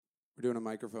We're doing a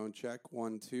microphone check.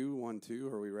 1, 2, 1, 2.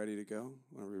 Are we ready to go?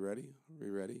 Are we ready? Are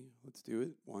we ready? Let's do it.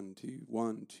 1, 2,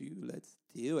 1, 2. Let's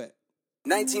do it.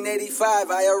 1985,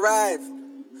 I arrived.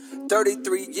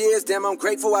 33 years, damn, I'm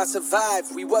grateful I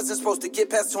survived. We wasn't supposed to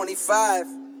get past 25.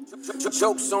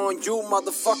 Joke's on you,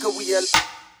 motherfucker, we alive.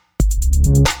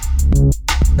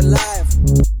 Alive.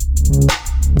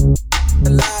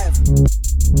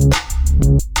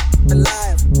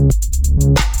 Alive.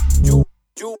 You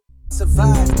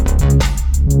survived.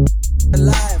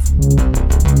 Alive.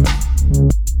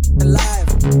 Alive.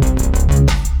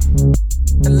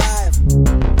 Alive.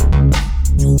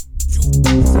 You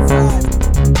survived.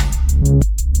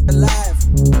 Alive.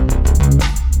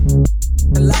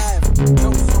 Alive.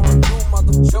 Joke's on you,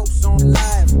 joke's on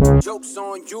live. Joke's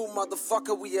on you,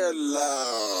 motherfucker, we alive.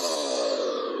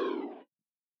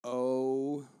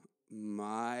 Oh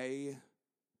my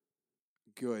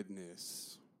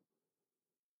goodness.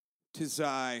 'Tis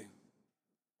I,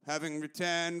 having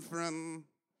returned from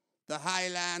the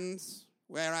highlands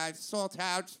where I've sought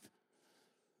out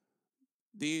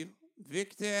the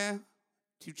victor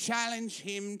to challenge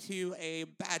him to a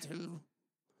battle,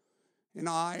 and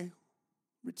I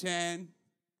return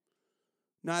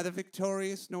neither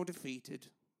victorious nor defeated,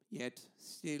 yet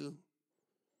still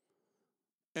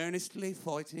earnestly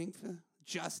fighting for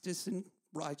justice and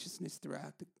righteousness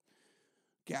throughout the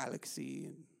galaxy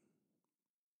and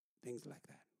things like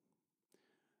that.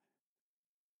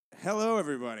 Hello,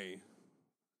 everybody.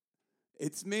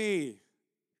 It's me,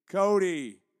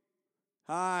 Cody.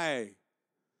 Hi.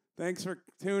 Thanks for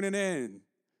tuning in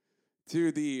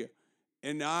to the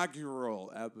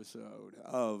inaugural episode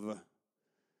of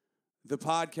the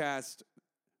podcast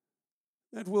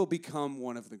that will become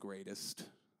one of the greatest,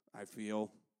 I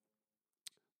feel.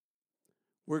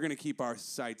 We're going to keep our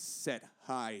sights set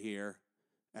high here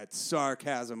at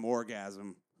Sarcasm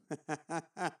Orgasm.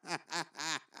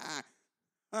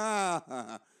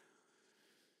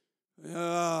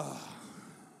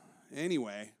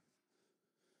 Anyway,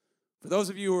 for those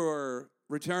of you who are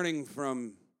returning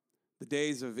from the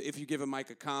days of If You Give a Mic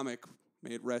a Comic,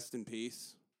 may it rest in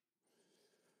peace.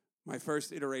 My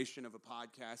first iteration of a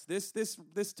podcast.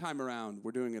 This time around,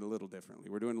 we're doing it a little differently.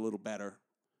 We're doing it a little better.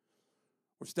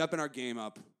 We're stepping our game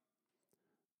up,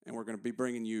 and we're going to be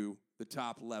bringing you the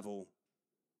top level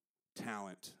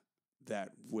talent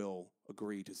that will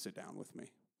agree to sit down with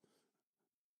me.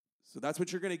 So that's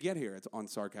what you're going to get here. It's on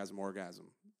Sarcasm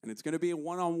Orgasm. And it's going to be a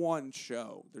one-on-one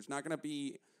show. There's not going to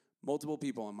be multiple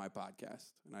people on my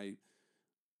podcast. And I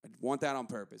want that on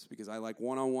purpose because I like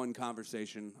one-on-one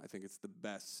conversation. I think it's the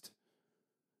best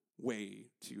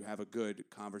way to have a good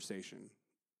conversation.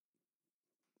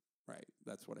 Right,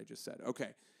 that's what I just said.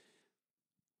 Okay.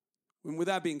 And with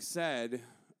that being said,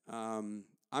 I'm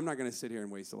not going to sit here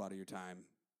and waste a lot of your time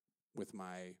with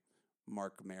my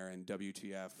Mark Maron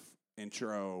WTF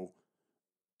intro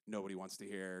nobody wants to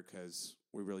hear because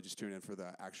we really just tune in for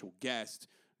the actual guest,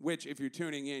 which if you're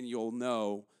tuning in, you'll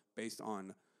know based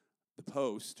on the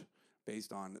post,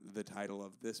 based on the title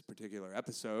of this particular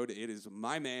episode, it is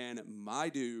my man, my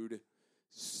dude.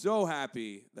 So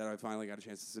happy that I finally got a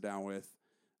chance to sit down with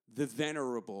the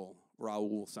venerable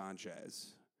Raul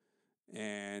Sanchez.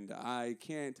 And I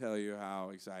can't tell you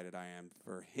how excited I am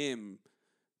for him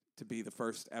to be the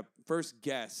first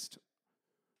guest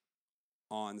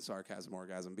on the Sarcasm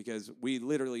Orgasm, because we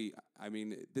literally,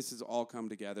 this has all come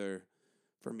together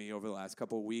for me over the last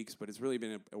couple of weeks, but it's really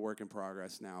been a work in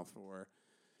progress now for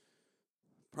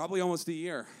probably almost a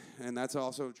year. And that's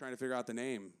also trying to figure out the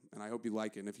name. And I hope you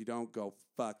like it. And if you don't, go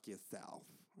fuck yourself.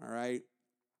 All right?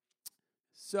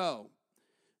 So,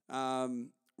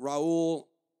 Raul,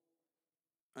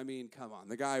 come on.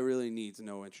 The guy really needs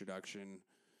no introduction,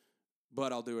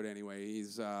 but I'll do it anyway.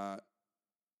 He's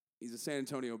a San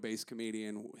Antonio-based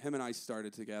comedian. Him and I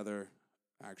started together,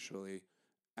 actually,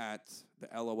 at the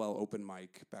LOL open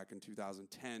mic back in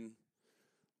 2010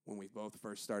 when we both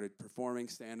first started performing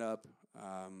stand-up,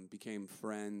 became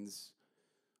friends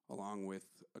along with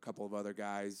a couple of other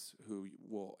guys who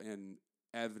will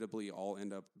inevitably all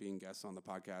end up being guests on the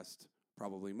podcast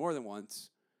probably more than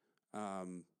once.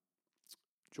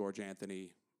 George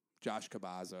Anthony, Josh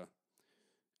Cabaza,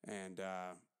 and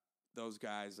those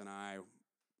guys and I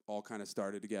all kind of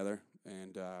started together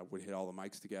and would hit all the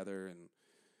mics together, and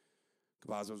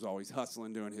Cabaza was always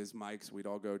hustling doing his mics we'd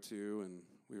all go to, and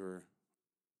we were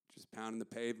just pounding the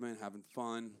pavement, having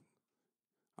fun.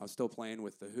 I was still playing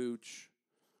with the Hooch,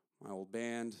 my old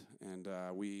band, and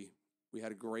we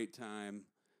had a great time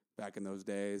back in those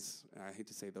days. I hate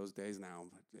to say those days now,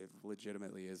 but it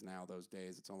legitimately is now those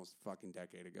days. It's almost a fucking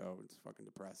decade ago. It's fucking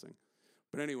depressing.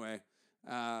 But anyway,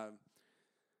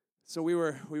 So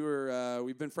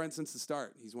we've been friends since the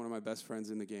start. He's one of my best friends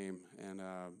in the game, and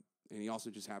he also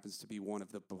just happens to be one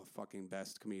of the fucking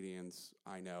best comedians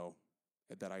I know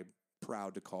that I'm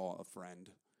proud to call a friend.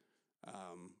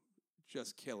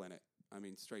 Just killing it. I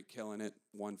mean, straight killing it.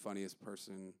 One funniest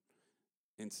person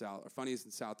funniest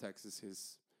in South Texas.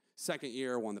 His second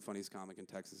year won the funniest comic in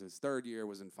Texas. His third year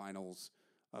was in finals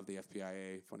of the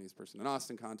FPIA funniest person in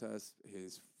Austin contest.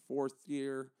 His fourth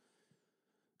year.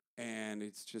 And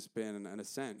it's just been an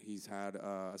ascent. He's had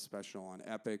a special on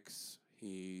Epics.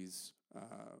 He's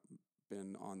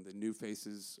been on the New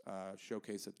Faces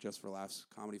showcase at Just for Laughs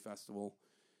Comedy Festival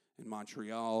in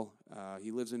Montreal.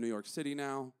 He lives in New York City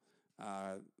now.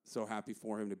 So happy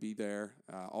for him to be there.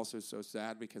 Also so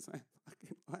sad because I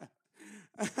fucking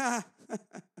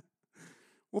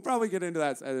we'll probably get into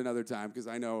that at another time because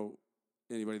I know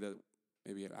anybody that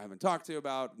maybe I haven't talked to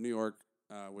about New York,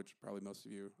 which probably most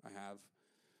of you I have,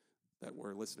 that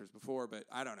were listeners before, but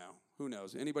I don't know. Who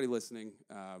knows? Anybody listening?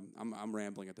 I'm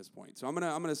rambling at this point, so I'm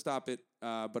gonna stop it.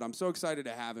 But I'm so excited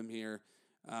to have him here.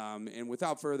 And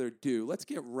without further ado, let's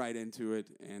get right into it.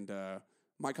 And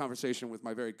my conversation with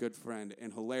my very good friend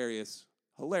and hilarious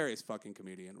fucking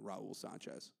comedian Raul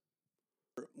Sanchez.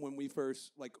 When we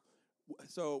first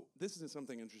so this is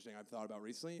something interesting I've thought about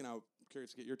recently, and I'm curious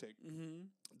to get your take. Mm-hmm.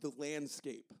 The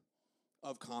landscape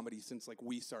of comedy since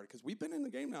we started, because we've been in the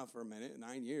game now for a minute,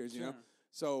 9 years, you know.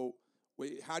 So,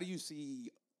 how do you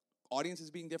see audiences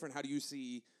being different? How do you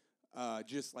see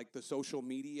just the social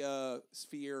media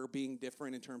sphere being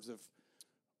different in terms of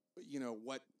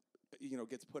what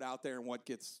gets put out there and what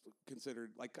gets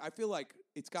considered? I feel like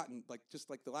it's gotten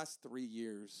the last 3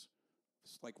 years,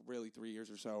 really 3 years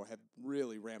or so, have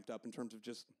really ramped up in terms of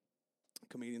just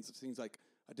comedians. It seems like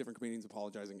a different comedian's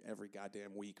apologizing every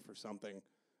goddamn week for something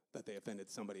that they offended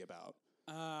somebody about.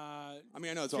 I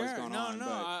mean, I know it's always gone on,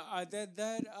 but that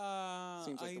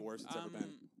seems like the worst it's ever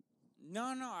been. No,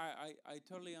 I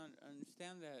totally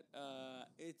understand that.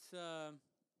 It's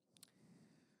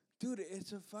dude,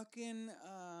 it's a fucking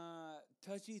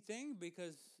touchy thing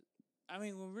because I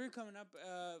mean, when we were coming up,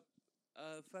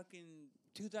 fucking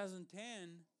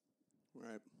 2010,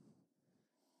 right?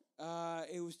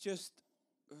 It was just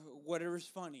whatever's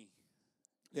funny.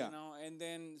 Yeah. You know, and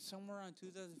then somewhere around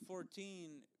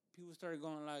 2014, people started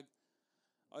going like,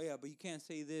 "Oh yeah, but you can't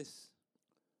say this."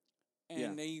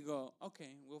 And then you go,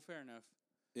 "Okay, well, fair enough."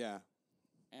 Yeah.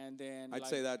 And then I'd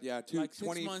say that, yeah,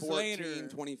 2014,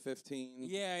 2015.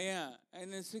 Yeah.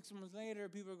 And then 6 months later,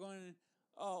 people are going,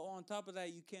 "Oh, on top of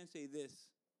that, you can't say this."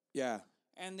 Yeah.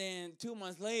 And then 2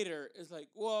 months later, it's like,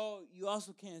 "Well, you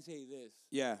also can't say this."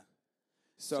 Yeah.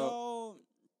 So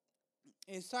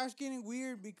it starts getting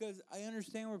weird because I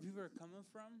understand where people are coming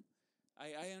from.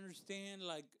 I understand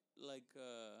let's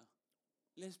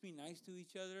be nice to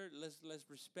each other. Let's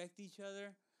respect each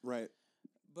other. Right.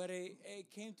 But it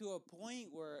came to a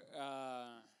point where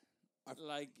I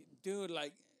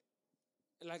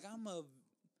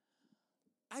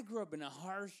grew up in a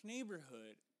harsh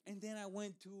neighborhood, and then I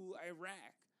went to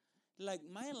Iraq.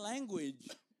 My language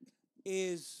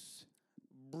is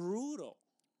brutal.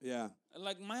 Yeah.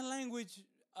 My language,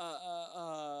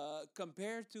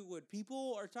 compared to what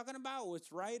people are talking about,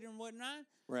 what's right and whatnot.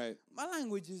 Right. My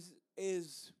language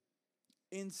is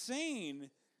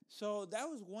insane. So that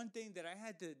was one thing that I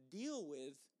had to deal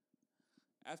with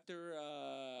after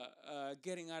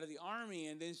getting out of the army,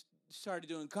 and then started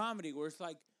doing comedy, where it's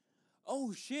like,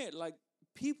 oh shit,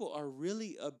 people are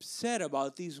really upset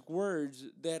about these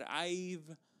words that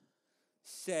I've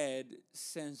said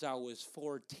since I was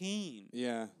 14.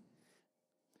 Yeah.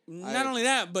 Not only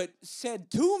that, but said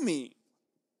to me.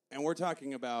 And we're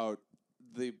talking about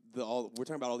we're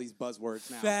talking about all these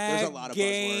buzzwords now. Fag, there's a lot of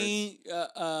gay,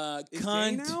 buzzwords. Is cunt,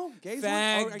 gay now? Gay's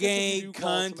fag, one? gay, if you call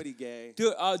cunt. somebody gay.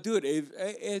 Dude, if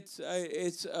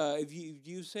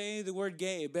you say the word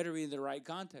gay, it better be in the right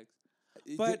context.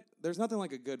 But there's nothing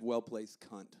like a good, well-placed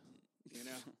cunt. You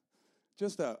know,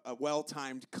 just a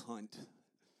well-timed cunt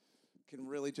can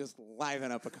really just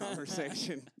liven up a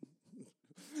conversation.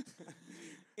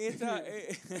 It's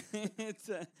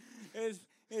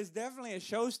definitely a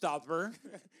showstopper.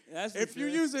 That's if you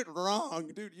use it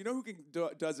wrong, dude. You know who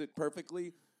does it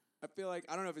perfectly? I feel like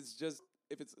I don't know if it's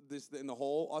this in the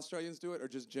whole Australians do it or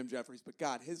just Jim Jeffries, but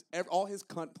God, all his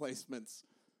cunt placements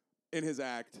in his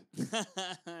act, Yeah.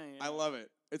 I love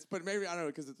it. But maybe I don't know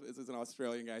because it's an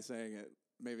Australian guy saying it.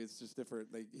 Maybe it's just different.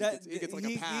 He gets a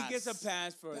pass. He gets a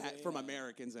pass for that, from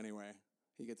Americans anyway.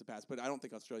 He gets a pass, but I don't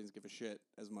think Australians give a shit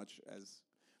as much as.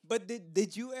 But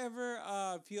did you ever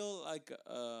feel like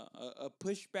a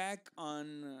pushback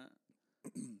on?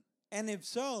 And if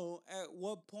so, at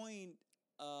what point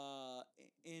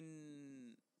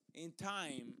in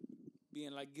time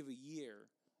being like give a year,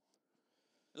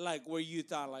 like where you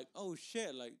thought like, oh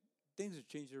shit, like things have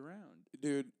changed around.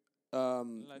 Dude,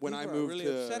 Like, when I people are moved really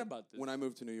to upset about this. when I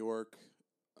moved to New York,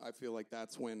 I feel like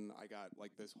that's when I got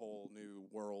like this whole new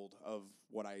world of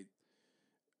what I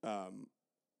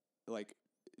like,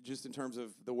 just in terms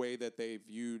of the way that they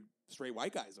viewed straight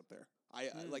white guys up there. I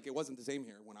like, it wasn't the same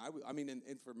here when I mean,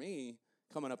 and for me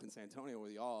coming up in San Antonio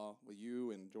with y'all, with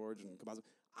you and George and Cabaza,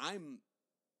 I'm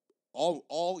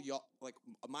all y'all, like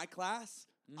my class.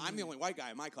 I'm the only white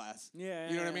guy in my class. Yeah,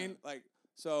 You know what I yeah. mean? Like,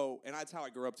 so, and that's how I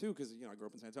grew up too, because I grew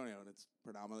up in San Antonio and it's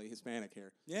predominantly Hispanic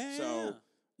here. Yeah. So,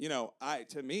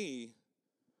 to me,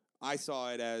 I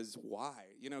saw it as why,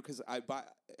 because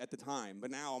at the time, but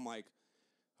now I'm like,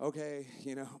 okay,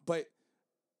 but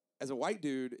as a white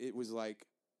dude, it was like,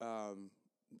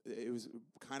 it was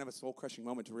kind of a soul crushing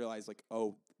moment to realize, like,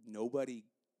 oh, nobody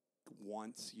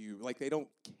wants you, like, they don't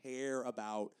care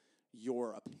about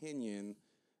your opinion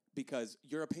because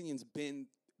your opinion's been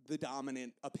the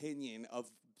dominant opinion of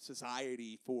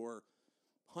society for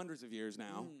hundreds of years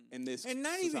now in this And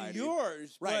not society. even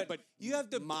yours, Right, but but you have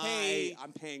to pay.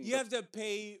 I'm paying. You have to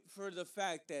pay for the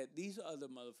fact that these other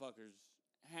motherfuckers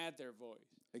had their voice.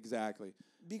 Exactly.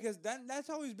 Because that's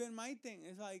always been my thing.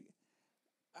 It's like,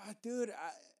 dude,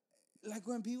 like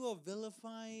when people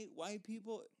vilify white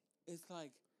people, it's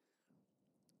like,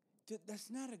 dude, that's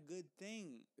not a good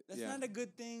thing. That's Yeah. not a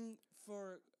good thing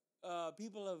for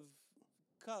people of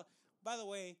color. By the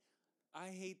way, I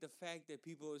hate the fact that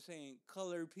people are saying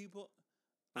colored people.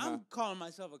 I'm calling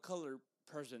myself a colored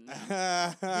person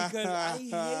now. Because I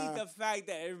hate the fact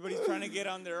that everybody's trying to get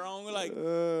on their own, like,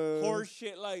 horse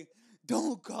shit, like,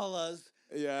 don't call us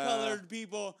colored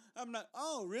people. I'm not,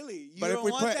 oh, really? You But don't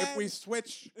want that? if we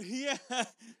switch, Yeah.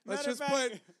 let's Matter of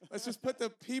fact- let's just put the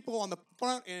people on the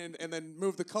front end and then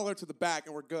move the color to the back,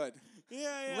 and we're good.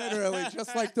 Yeah. Literally,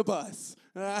 just like the bus.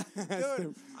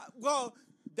 Dude, well,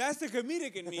 that's the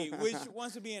comedic in me, which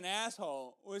wants to be an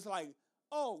asshole. Was like,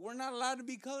 oh, we're not allowed to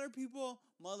be colored people?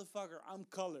 Motherfucker, I'm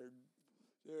colored.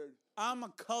 Dude, I'm a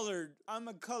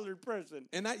colored person.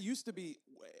 And that used to be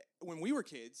when we were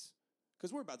kids,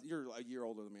 because you're a year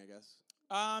older than me, I guess.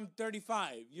 I'm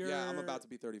 35. Yeah, I'm about to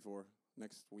be 34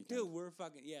 next weekend. Dude, we're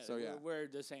fucking, So, yeah. we're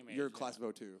the same age. You're now. class of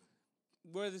 02.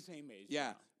 We're the same age. Yeah,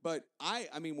 now. but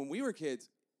I mean, when we were kids,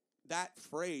 that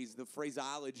phrase, the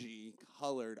phraseology,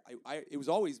 colored, it was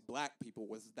always black people.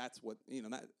 That's what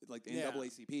that, like the Yeah.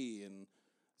 NAACP, and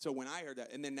so when I heard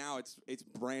that, and then now it's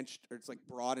branched, or it's like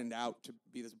broadened out to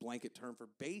be this blanket term for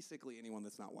basically anyone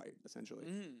that's not white,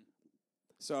 essentially.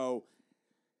 So,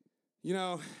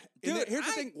 Dude, here's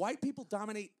the thing: white people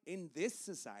dominate in this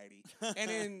society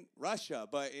and in Russia,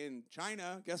 but in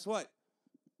China, guess what?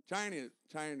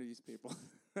 Chinese people.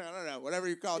 I don't know, whatever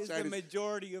you call It's the Chinese.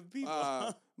 majority of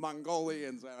people.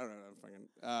 Mongolians. I don't know,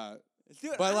 fucking.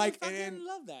 Dude, but I like, fucking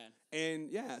love that. And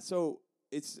yeah, so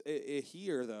it's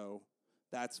here though.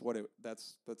 That's what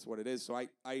it is. So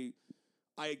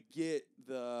I get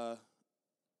the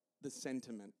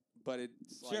sentiment, but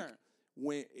it's like Sure.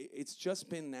 when it's just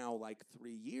been now like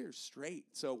 3 years straight.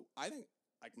 So I think,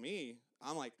 like me,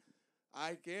 I'm like,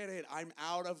 I get it. I'm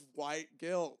out of white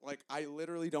guilt. Like, I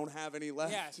literally don't have any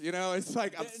left. Yes. It's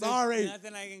like, I'm There's sorry.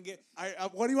 nothing I can get.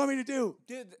 What do you want me to do?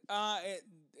 Dude,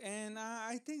 and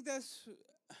I think that's,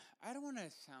 I don't want to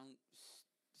sound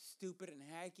stupid and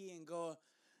hacky and go,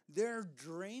 they're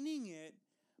draining it.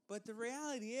 But the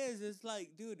reality is, it's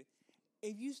like, dude,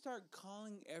 if you start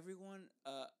calling everyone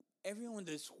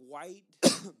that's white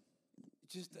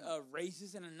just a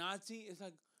racist and a Nazi, it's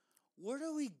like, where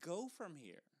do we go from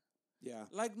here? Yeah.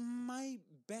 Like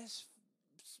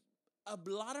a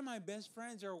lot of my best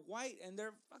friends are white and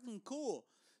they're fucking cool.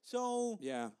 So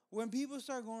Yeah. when people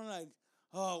start going like,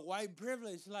 oh, white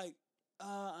privilege, like,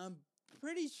 I'm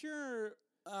pretty sure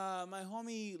my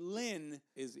homie Lynn,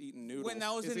 Is eating noodles. when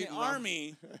I was Is in the eating ramen.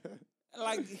 army,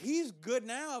 like, he's good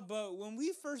now, but when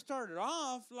we first started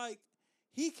off, like,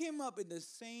 he came up in the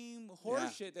same horse Yeah.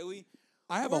 shit that we...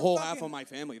 I have a We're whole half fucking- of my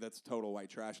family that's total white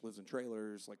trash, lives in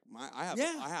trailers. Like I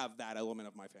Yeah. have that element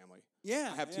of my family. Yeah,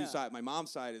 I have two yeah. sides. My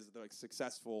mom's side is the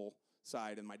successful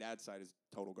side, and my dad's side is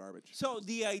total garbage. So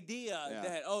the idea Yeah.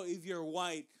 that, oh, if you're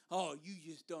white, oh, you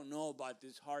just don't know about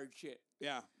this hard shit.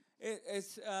 Yeah,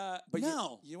 It's but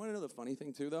no. you want to know the funny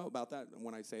thing too, though, about that?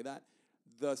 When I say that,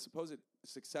 the supposed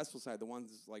successful side, the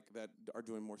ones like that are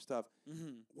doing more stuff,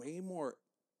 way more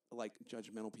like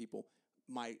judgmental people.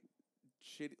 My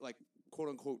shit, like quote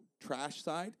unquote trash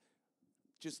side,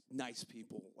 just nice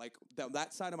people. Like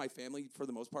that side of my family, for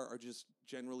the most part, are just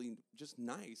generally just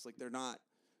nice. Like they're not,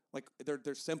 like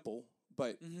they're simple.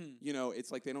 but you know,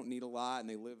 it's like they don't need a lot, and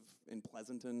they live in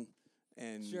Pleasanton.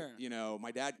 And you know,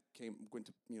 my dad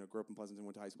grew up in Pleasanton,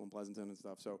 went to high school in Pleasanton and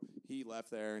stuff. So he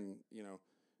left there, and you know,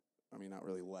 I mean, not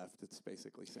really left. It's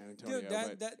basically San Antonio. Dude,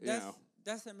 but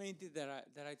that's the main thing that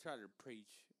I try to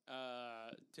preach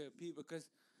to people, because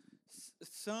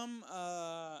some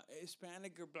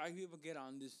Hispanic or black people get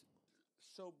on this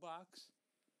soapbox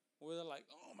where they're like,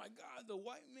 "Oh my God, the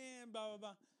white man, blah blah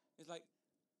blah." It's like,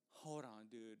 hold on,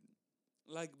 dude.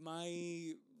 Like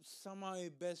some of my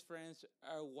best friends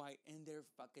are white, and they're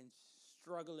fucking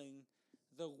struggling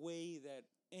the way that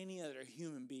any other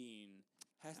human being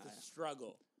has to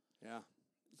struggle. Yeah.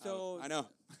 So I know.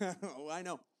 I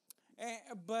know.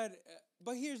 But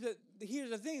here's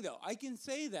the thing, though. I can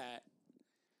say that,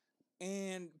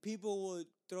 and people will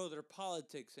throw their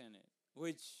politics in it,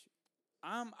 which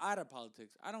I'm out of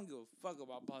politics. I don't give a fuck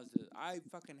about politics. I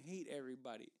fucking hate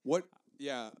everybody. What?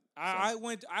 Yeah. I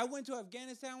went to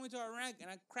Afghanistan, went to Iraq, and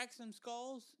I cracked some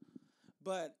skulls,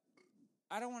 but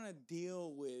I don't want to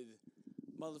deal with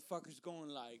motherfuckers going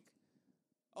like,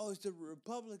 "Oh, it's the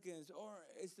Republicans or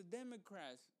it's the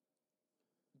Democrats."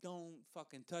 Don't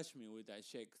fucking touch me with that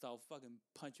shit, because I'll fucking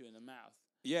punch you in the mouth.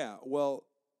 Yeah, well,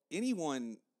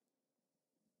 anyone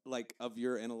like of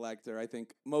your intellect, or I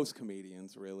think most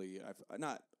comedians really,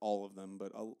 not all of them,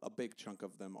 but a big chunk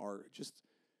of them are just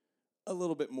a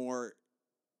little bit more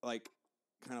like,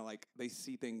 kind of like they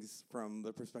see things from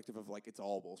the perspective of like it's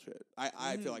all bullshit.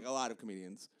 I feel like a lot of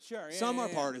comedians. Sure. Yeah, some are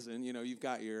partisan. You know, you've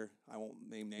got your, I won't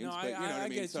name names, but you know what I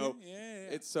mean. So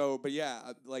it's so, but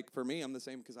yeah, like for me, I'm the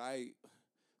same, because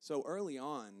so early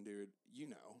on, dude, you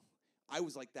know, I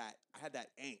was like that. I had that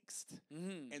angst,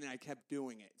 and then I kept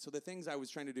doing it. So the things I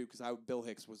was trying to do, because Bill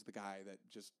Hicks was the guy that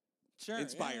just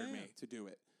inspired me to do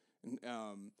it,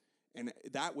 and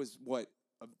that was what,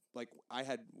 like I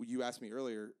had. You asked me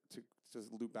earlier to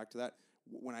loop back to that.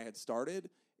 When I had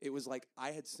started, it was like I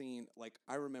had seen, like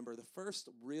I remember the first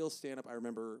real stand-up I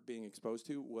remember being exposed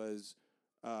to was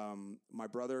my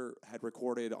brother had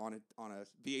recorded on a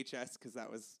VHS, because it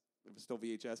was still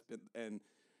VHS, and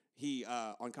he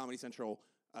on Comedy Central,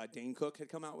 Dane Cook had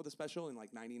come out with a special in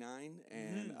like '99,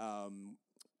 and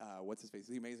what's his face,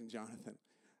 The Amazing Jonathan,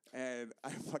 and I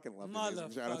fucking love The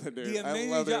Amazing Jonathan, dude. The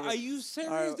Amazing Jonathan. Are you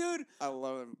serious, dude? I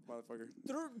love him, motherfucker.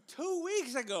 2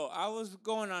 weeks ago, I was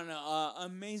going on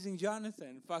Amazing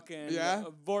Jonathan, fucking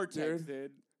Vortex,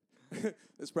 dude.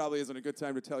 This probably isn't a good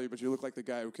time to tell you, but you look like the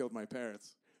guy who killed my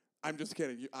parents. I'm just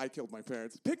kidding. I killed my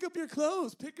parents. Pick up your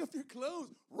clothes. Pick up your clothes.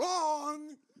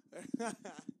 Wrong.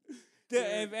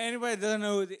 If anybody doesn't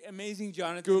know who The Amazing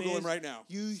Jonathan Google is, him right now.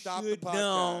 You Stop should the podcast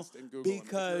know, and Google him.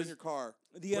 If you're in your car,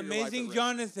 The Amazing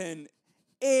Jonathan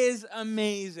is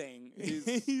amazing.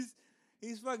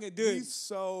 He's fucking dude. He's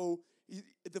so.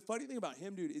 The funny thing about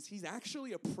him, dude, is he's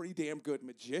actually a pretty damn good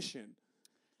magician,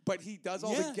 but he does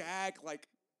all the gag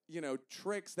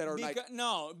tricks that are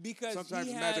because sometimes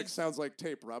magic sounds like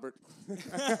tape, Robert.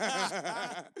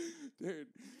 Dude.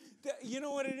 You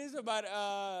know what it is about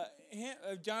him,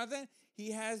 Jonathan?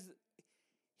 He has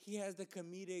the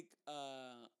comedic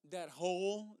that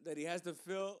hole that he has to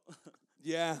fill.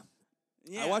 Yeah.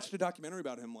 I watched a documentary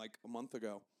about him like a month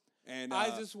ago. And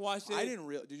I just watched it. I didn't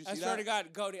really. Did you see that? I swear to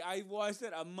God, Cody, I watched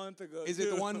it a month ago. Is it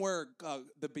the one where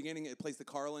the beginning it plays the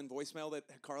Carlin voicemail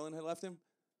that Carlin had left him?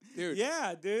 Dude.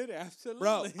 Yeah, dude, absolutely.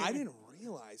 Bro, I didn't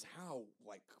realize how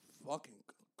like fucking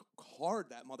hard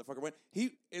that motherfucker went.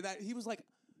 He was like,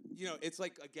 it's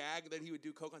like a gag that he would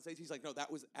do coke on stage. He's like, no,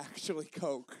 that was actually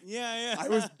coke. Yeah.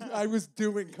 I was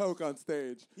doing coke on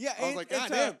stage. Yeah, I was like, God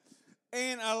damn.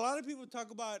 And a lot of people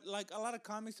talk about, like, a lot of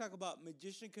comics talk about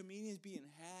magician comedians being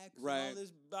hacks and all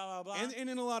this blah, blah, blah. And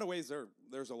in a lot of ways,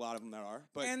 there's a lot of them that are.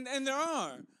 But and there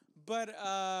are. But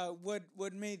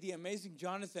what made The Amazing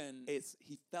Jonathan...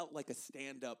 he felt like a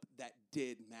stand-up that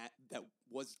did magic.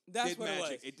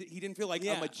 He didn't feel like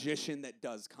a magician that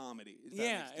does comedy.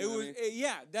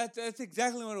 That's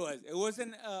exactly what it was. It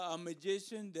wasn't a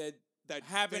magician that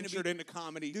happened ventured into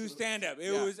comedy. Do stand-up.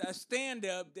 It was a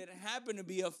stand-up that happened to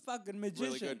be a fucking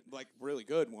magician. Really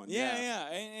good one. Yeah.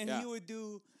 And he would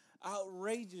do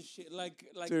outrageous shit. Like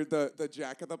dude, the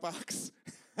Jack in the Box.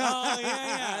 Oh,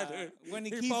 yeah. Dude. When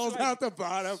he falls out the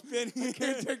bottom. I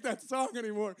can't take that song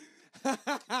anymore. Dude,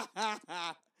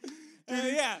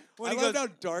 yeah. I love how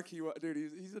dark he was. Dude,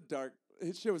 he's a dark.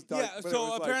 His shit was dark. Yeah,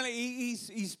 so apparently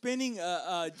he's spinning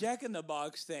a Jack in the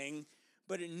Box thing,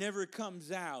 but it never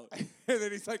comes out. And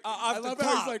then he's like, I love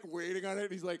how he's like waiting on it.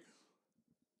 And he's like,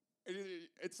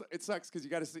 it sucks because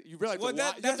you got to see. You realize you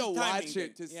have to watch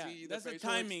it to see the facial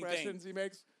expressions he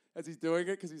makes as he's doing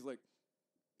it, because he's like.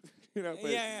 you know.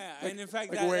 But yeah. like- And in fact,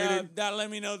 like that waiting. that let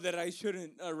me know that I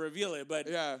shouldn't reveal it. But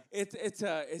Yeah. it's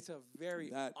a very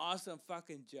That- awesome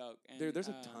fucking joke. And, Dude, there's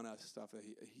a ton of stuff that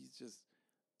he's just.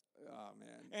 Oh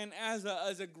man. And as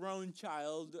a grown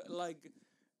child, like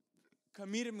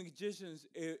comedic magicians,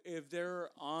 if they're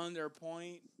on their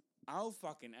point, I'll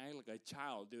fucking act like a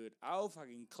child, dude. I'll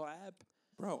fucking clap.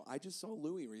 Bro, I just saw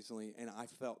Louis recently, and I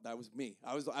felt that was me.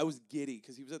 I was giddy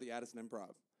because he was at the Addison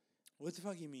Improv. What the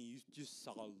fuck you mean? You just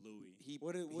saw Louis? He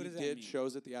what he does that did mean?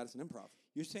 shows at the Addison Improv.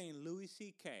 You're saying Louis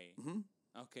C.K. Mm-hmm.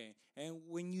 Okay, and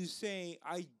when you say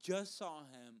I just saw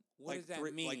him, what does that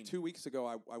mean? Like 2 weeks ago,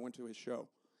 I went to his show.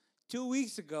 2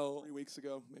 weeks ago. 3 weeks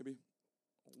ago, maybe.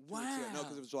 2 Wow. weeks ago. No,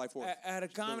 because it was July 4th. At a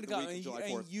comedy the club, week of and, July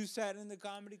and 4th. you sat in the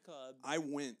comedy club. I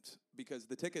went because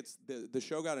the tickets, the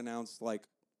show got announced like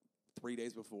 3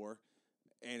 days before,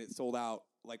 and it sold out.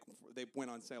 Like they went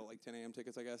on sale like 10 a.m.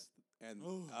 tickets, I guess, and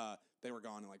they were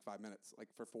gone in like 5 minutes. Like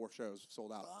for 4 shows,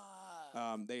 sold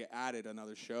out. They added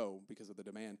another show because of the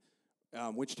demand,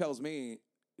 which tells me,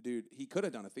 dude, he could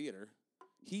have done a theater.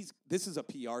 This is a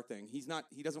PR thing. He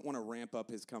doesn't want to ramp up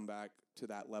his comeback to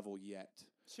that level yet.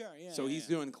 Sure, yeah. So he's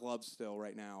yeah. doing clubs still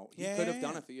right now. He Yeah, could have yeah,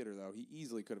 done yeah. a theater though. He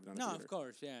easily could have done a No, theater. of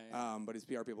course, yeah. But his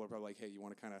PR people are probably like, hey, you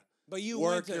want to kind of But you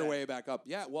work went to your that. way back up.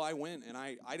 Yeah, well, I went, and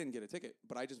I didn't get a ticket,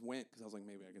 but I just went because I was like,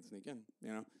 maybe I can sneak in. You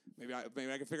know, maybe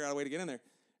I can figure out a way to get in there.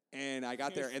 And I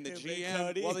got You're there, and the stupid, GM,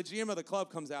 Cody. well, the GM of the club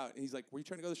comes out, and he's like, "Were you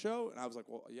trying to go to the show?" And I was like,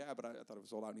 "Well, yeah, but I thought it was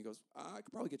sold out." And he goes, "I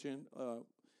could probably get you in."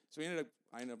 So I ended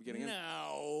up getting in.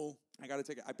 No. I got a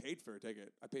ticket. I paid for a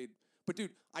ticket. But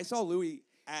dude, I saw Louis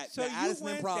at So the you Addison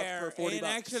went Improv there for $40 and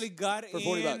actually got for in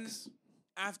 $40.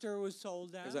 after it was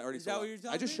sold out. Is that already Is sold that out? what you're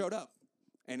telling I just me? showed up,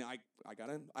 and I got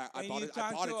in. I And bought you it. I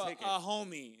talked bought to a ticket. a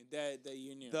homie that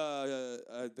you knew.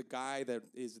 The guy that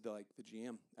is the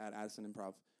GM at Addison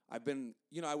Improv. I've been,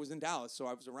 I was in Dallas, so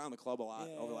I was around the club a lot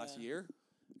over the last Yeah. year,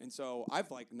 and so I've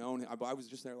known him. I was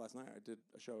just there last night. I did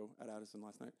a show at Addison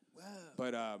last night. Wow.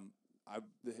 But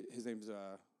his name's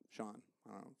Sean.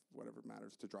 I don't know, whatever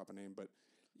matters to drop a name, but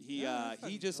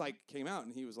he just came out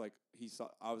and he was like he saw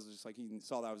that I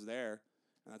was there,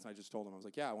 and that's when I just told him I was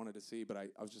like, yeah, I wanted to see, but I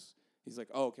was just he's like,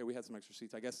 oh, okay, we had some extra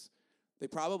seats. I guess they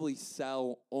probably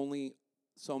sell only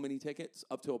so many tickets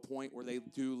up to a point where they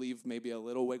do leave maybe a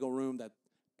little wiggle room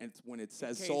and it's when it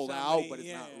says case sold out, somebody- but it's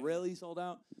yeah. not really sold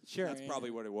out. Sure. That's yeah. probably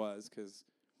what it was, because,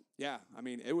 yeah, I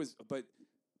mean, it was, but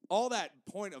all that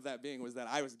point of that being was that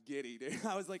I was giddy, dude.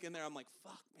 I was like in there, I'm like,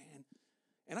 fuck, man.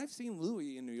 And I've seen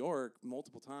Louis in New York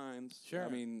multiple times. Sure. I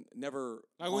mean, never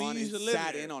Like when you on used and to live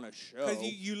sat there. in on a show. Because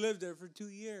you lived there for 2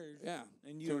 years. Yeah.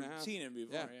 And 2 you've and a half. seen him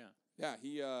before, yeah.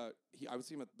 Yeah, I would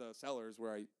see him at the Cellars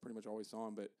where I pretty much always saw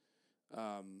him, but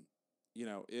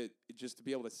it just to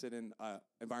be able to sit in an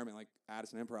environment like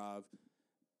Addison Improv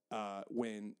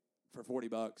when for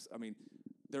 $40, I mean,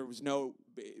 there was no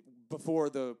before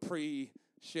the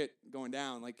pre-shit going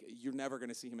down, like you're never going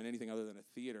to see him in anything other than a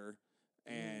theater,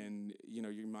 and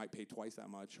you might pay twice that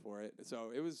much for it.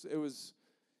 So it was,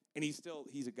 and he's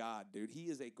a god, dude. He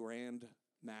is a grand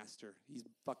master. He's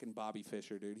fucking Bobby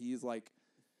Fischer, dude. He's like,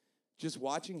 just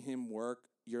watching him work,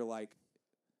 you're like,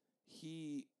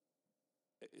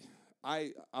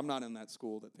 I'm not in that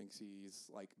school that thinks he's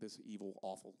like this evil,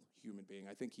 awful human being.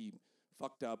 I think he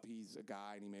fucked up. He's a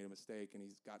guy and he made a mistake and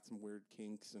he's got some weird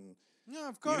kinks and No,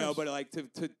 of course. but like to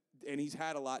and he's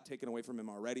had a lot taken away from him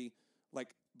already.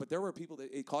 Like, but there were people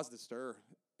that it caused a stir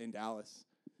in Dallas,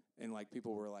 and like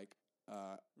people were like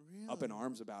up in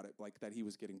arms about it, like that he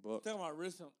was getting booked. Talking about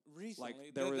recently,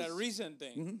 there that was- recent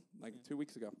thing. Like 2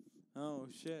 weeks ago, Oh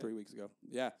shit. 3 weeks ago.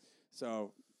 Yeah.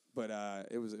 So, but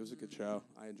it was a good show.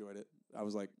 I enjoyed it. I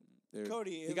was like, dude,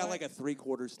 Cody, he if got I- like a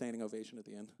 3/4 standing ovation at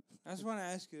the end. I just want to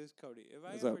ask you this, Cody. If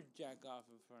I What's up? ever jack off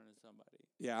in front of somebody,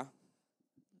 Yeah.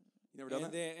 You never done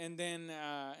and that? then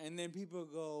and then people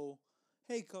go,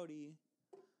 "Hey, Cody,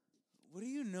 what do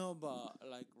you know about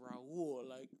like Raul?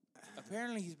 Like,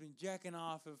 apparently he's been jacking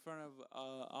off in front of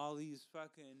all these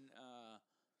fucking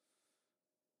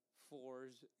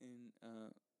fours in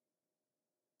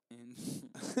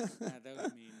that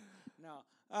was mean. No,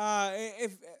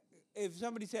 if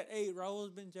somebody said, "Hey,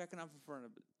 Raul's been jacking off in front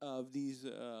of these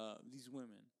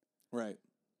women," Right.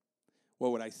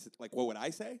 What would I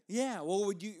say? yeah, what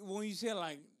would you when you say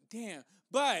like, "Damn"?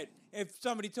 But if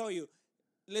somebody told you,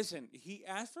 "Listen, he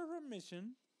asked for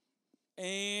permission,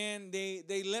 and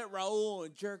they let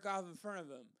Raul jerk off in front of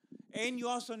him," and you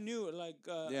also knew like,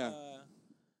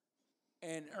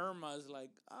 and Irma's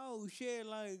like, "Oh shit,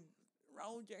 like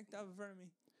Raul jacked off in front of me,"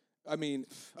 I mean,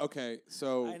 okay,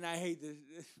 so and I hate this.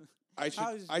 I was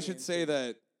just should being say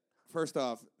that first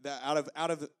off, that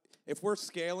out of the, if we're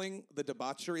scaling the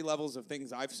debauchery levels of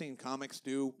things I've seen comics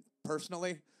do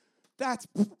personally, that's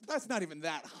not even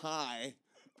that high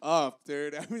up,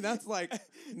 dude. I mean, that's like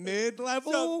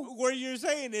mid-level. So what you're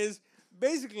saying is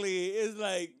basically is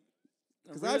like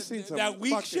because I've seen some that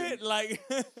weak fucking, shit. Like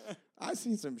I've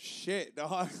seen some shit,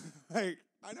 dog. Like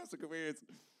I know some comedians.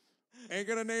 Ain't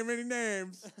gonna name any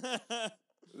names.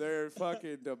 They're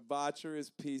fucking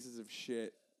debaucherous pieces of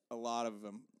shit. A lot of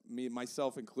them,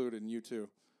 myself included, and you too.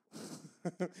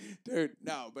 Dude,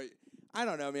 no, but I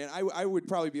don't know, man. I would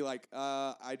probably be like,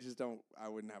 I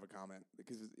wouldn't have a comment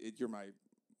because you're my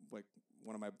like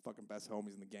one of my fucking best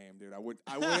homies in the game, dude. I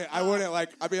wouldn't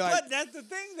like. I'd be like, but that's the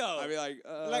thing, though. I'd be like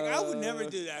I would never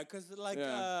do that because, like,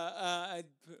 yeah.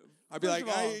 I'd be like,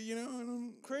 all, I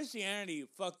don't. Christianity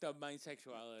fucked up my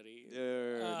sexuality.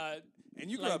 And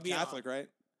you grew up Catholic, right?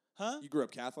 Huh? You grew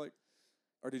up Catholic,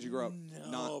 or did you grow up?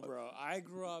 No, bro. I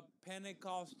grew up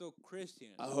Pentecostal Christian,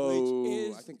 Oh, which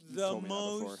is I think you the told me that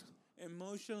before. most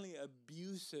emotionally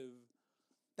abusive.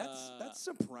 That's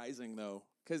surprising though,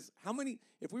 because how many?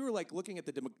 If we were like looking at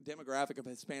the demographic of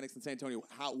Hispanics in San Antonio,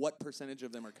 what percentage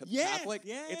of them are Catholic?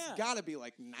 Yeah, it's got to be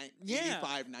like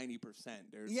 85, 90%,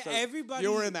 dude. Yeah, so everybody.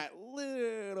 You were in that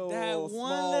little, one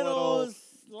small little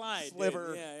slide,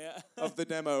 sliver of the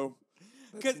demo.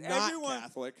 Because everyone,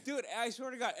 Catholic, dude, I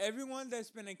swear to God, everyone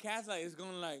that's been a Catholic is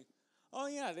going like, oh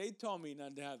yeah, they told me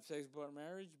not to have sex before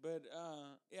marriage, but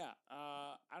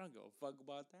I don't give a fuck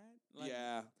about that. Like,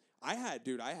 yeah. I had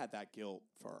that guilt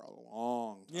for a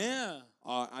long time. Yeah.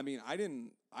 I mean, I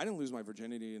didn't lose my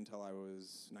virginity until I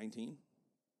was 19.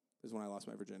 Is when I lost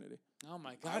my virginity. Oh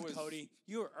my God, Cody,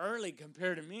 you were early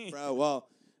compared to me, bro. Well,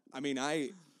 I mean,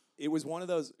 it was one of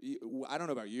those. I don't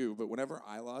know about you, but whenever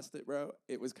I lost it, bro,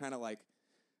 it was kind of like,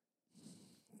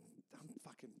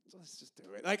 let's just do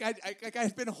it. Like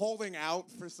I've been holding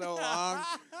out for so long,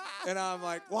 and I'm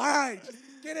like, why? Just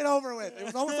get it over with. It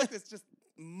was almost like this just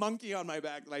monkey on my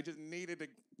back that I just needed to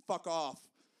fuck off,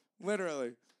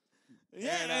 literally.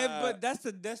 Yeah, and, but that's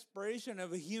the desperation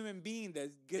of a human being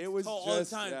that gets told all the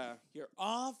time. Yeah. You're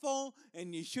awful,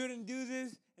 and you shouldn't do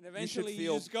this. And eventually,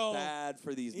 you just go bad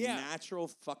for these natural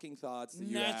fucking thoughts that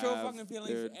natural you have, fucking feelings,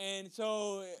 dude. and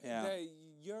so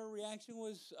your reaction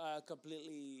was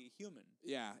completely human.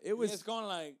 Yeah, it was. It's going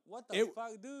like, what the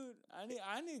fuck, dude?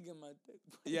 I need to get my dick.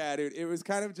 Yeah, dude. It was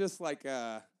kind of just like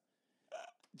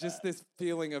just this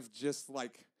feeling of just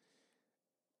like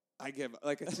I give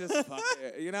like it's just fuck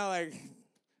it, you know, like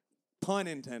pun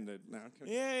intended. No,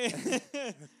 yeah.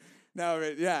 No,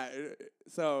 but yeah.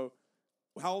 So,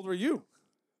 how old were you?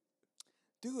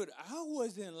 Dude, I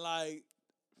was in like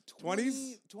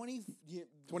 20s? 24?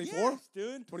 Yes,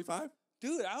 dude. 25?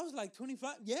 Dude, I was like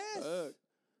 25. Yes.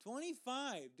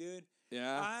 25, dude.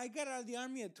 Yeah. I got out of the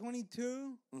army at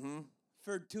 22. Mm-hmm.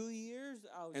 For 2 years.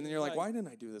 And then you're like, why didn't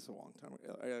I do this a long time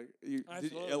ago?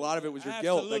 A lot of it was your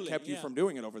Absolutely, guilt that kept you from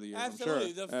doing it over the years, Absolutely.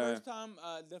 I'm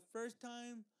sure. The first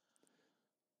time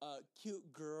a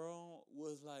cute girl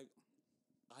was like,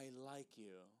 I like you.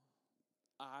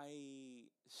 I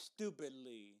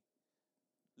stupidly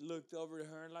looked over to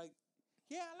her and like,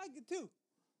 yeah, I like it too.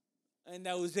 And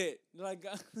that was it. Like,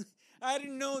 I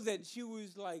didn't know that she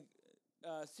was like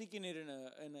seeking it in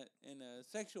a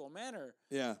sexual manner.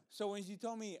 Yeah. So when she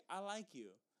told me I like you,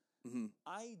 mm-hmm.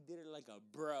 I did it like a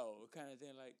bro kind of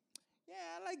thing. Like, yeah,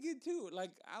 I like you too.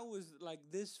 Like I was like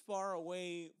this far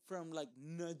away from like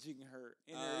nudging her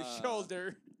in her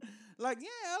shoulder. Like, yeah,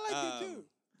 I like you too.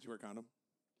 Did you wear a condom?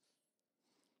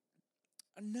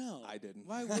 No, I didn't.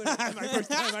 Why would my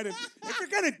first time I didn't? If you're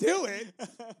gonna do it,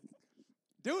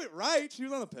 do it right. She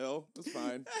was on a pill. It's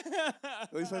fine.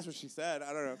 At least that's what she said.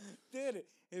 I don't know. Dude,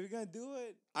 if you're gonna do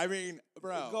it, I mean,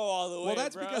 bro, go all the way. Well,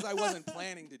 that's bro. because I wasn't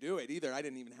planning to do it either. I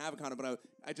didn't even have a condom, but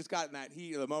I just got in that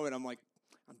heat of the moment. I'm like,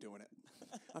 I'm doing it.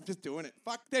 I'm just doing it.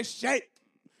 Fuck this shit.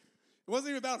 It wasn't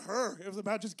even about her. It was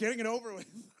about just getting it over with.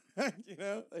 You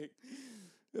know, like.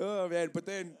 Oh man, but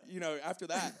then, you know, after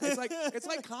that, it's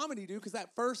like comedy, dude, because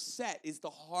that first set is the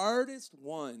hardest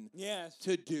one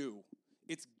to do.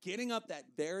 It's getting up that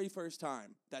very first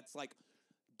time. That's like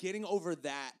getting over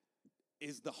that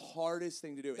is the hardest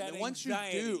thing to do. That and then once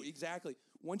anxiety. you do,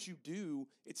 once you do,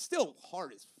 it's still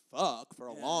hard as fuck for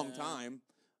a long time.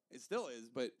 It still is,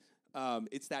 but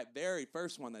it's that very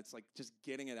first one that's like just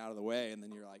getting it out of the way, and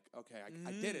then you're like, okay,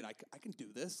 I did it. I can do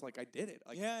this. Like I did it.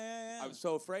 Like I was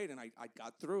so afraid, and I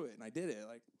got through it, and I did it.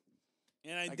 Like,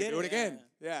 and I did can do it again.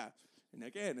 Yeah. And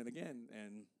again and again,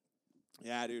 and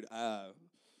yeah, dude.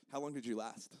 How long did you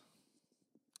last?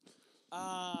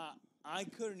 I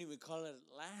couldn't even call it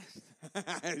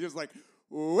last. Just like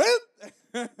whoop,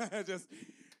 just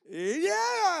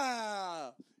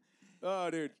Yeah. Oh,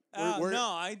 dude. We're No,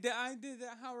 I did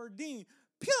that Howard Dean.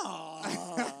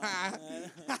 I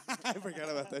forgot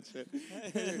about that shit.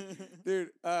 Dude,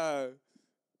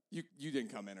 you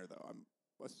didn't come in her though, I'm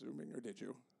assuming, or did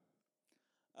you?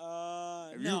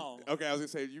 Have no. You, okay, I was gonna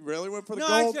say you really went for the No,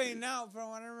 gold. actually, now from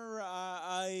what I remember,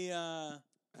 I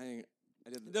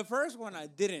didn't. the first one I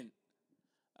didn't.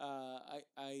 I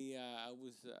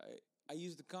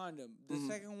used the condom. The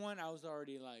second one I was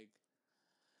already like,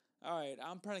 all right,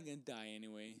 I'm probably gonna die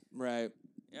anyway. Right.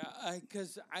 Yeah,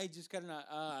 because I just got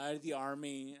out of the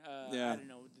army. Yeah. I didn't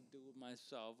know what to do with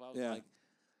myself. I was Yeah. like,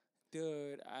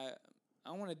 dude, I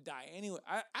want to die anyway.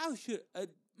 I should.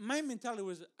 My mentality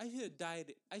was I should have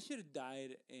died. I should have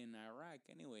died in Iraq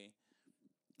anyway.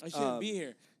 I shouldn't be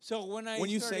here. So when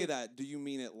you say that, do you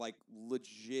mean it like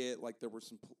legit? Like there were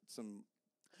some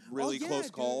really yeah, close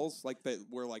dude. calls, like that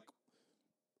were like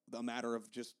a matter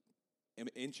of just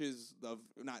inches of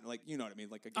not like you know what I mean,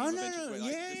 like a game of inches. But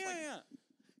like, just like,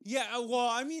 Yeah, well,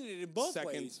 I mean it in both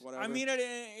seconds, ways. whatever. I mean it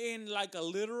in like a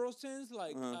literal sense.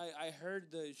 Like Uh-huh. I heard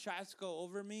the shots go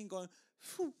over me going.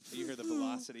 You hear the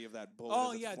velocity of that bullet Oh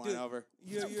as it's yeah, flying dude. over.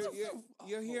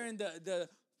 You're hearing the.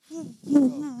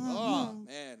 Oh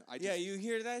man, Yeah, you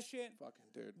hear that shit.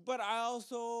 fucking dude. But I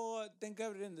also think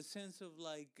of it in the sense of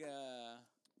like,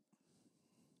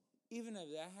 even if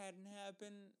that hadn't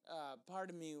happened, part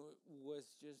of me was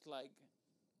just like,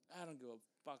 I don't give a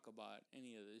fuck about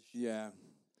any of this shit. Yeah,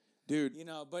 dude. You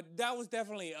know, but that was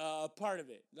definitely a part of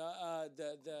it.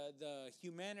 The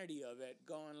humanity of it,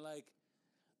 going like,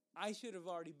 I should have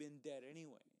already been dead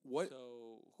anyway. What's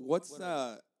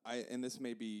and this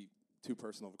may be too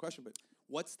personal of a question, but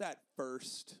what's that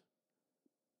first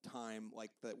time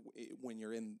like that when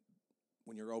you're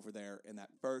over there and that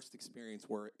first experience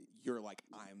where you're like,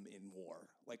 I'm in war?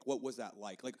 Like, what was that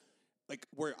like? Like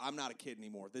where I'm not a kid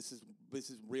anymore. This is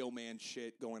real man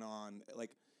shit going on.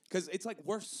 Like, because it's like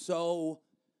we're so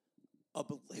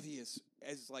oblivious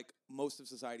as like most of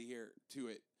society here to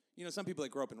it. You know, some people that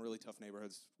grow up in really tough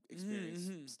neighborhoods experience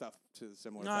stuff to the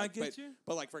similar No, effect. I get you.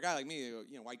 But like for a guy like me, you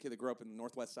know, white kid that grew up in the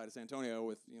northwest side of San Antonio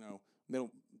with, you know,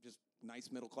 just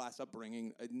nice middle class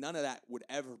upbringing, none of that would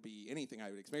ever be anything I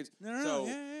would experience. No, so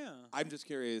yeah. I'm just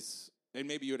curious, and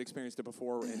maybe you had experienced it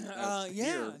before. Yeah,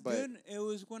 here, but dude. It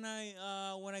was when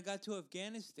I got to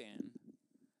Afghanistan,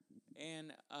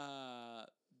 and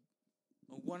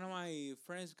one of my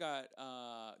friends got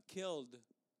killed,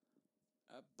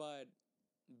 but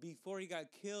before he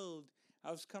got killed, I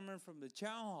was coming from the chow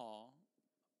hall,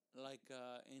 like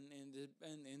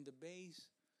in the base,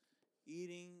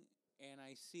 eating, and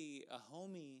I see a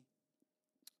homie,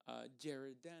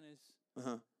 Jared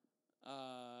Dennis,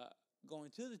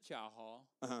 going to the chow hall,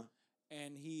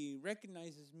 and he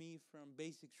recognizes me from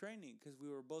basic training because we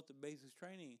were both in basic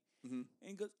training. And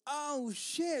he goes, "Oh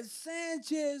shit,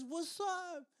 Sanchez, what's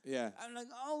up?" Yeah. I'm like,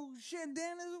 "Oh shit,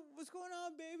 Dennis, what's going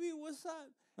on, baby? What's up?"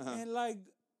 And like,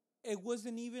 it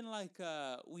wasn't even like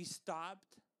we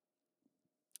stopped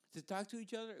to talk to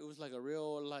each other. It was like a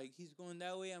real like he's going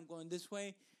that way, I'm going this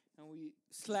way, and we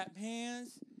slap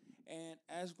hands. And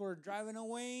as we're driving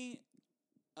away,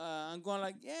 I'm going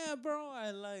like, "Yeah, bro,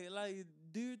 I like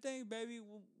do your thing, baby.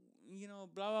 You know,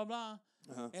 blah blah blah."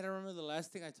 And I remember the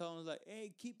last thing I told him was like,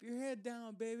 "Hey, keep your head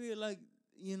down, baby. Like,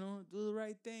 you know, do the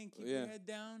right thing. Keep your head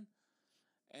down."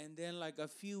 And then like a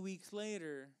few weeks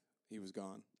later, he was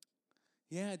gone.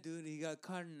 Yeah, dude, he got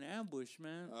caught in an ambush,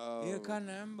 man. Oh. He got caught in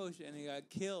an ambush and he got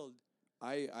killed.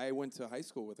 I went to high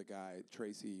school with a guy,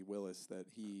 Tracy Willis, that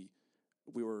we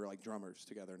were like drummers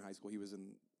together in high school. He was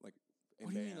in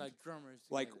What do you mean, like drummers?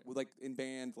 Like together? like in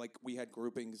band, like we had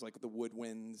groupings like the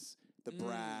woodwinds, the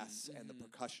brass, and the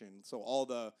percussion. So all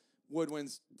the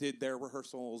woodwinds did their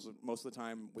rehearsals most of the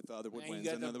time with the other woodwinds,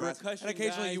 got and then the the brass. percussion And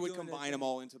occasionally guys you would doing their combine them thing.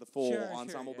 all into the full Sure,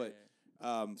 ensemble. yeah,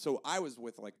 But so I was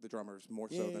with like the drummers more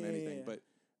so than anything. Yeah.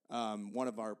 But one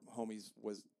of our homies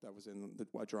that was in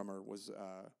the drummer was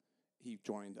he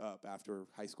joined up after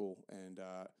high school, and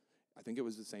I think it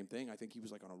was the same thing. I think he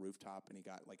was like on a rooftop and he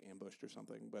got like ambushed or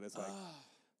something. But it's like,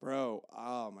 bro,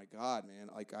 oh my god, man!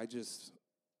 Like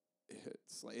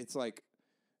it's like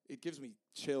it gives me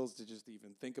chills to just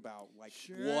even think about like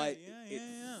what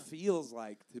it feels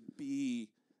like to be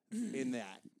in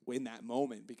that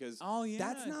moment, because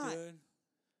that's not. Dude.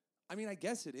 I mean, I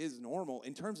guess it is normal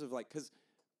in terms of like, because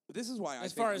this is why as I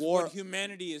think far as war, what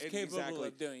humanity is capable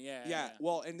of doing. Yeah.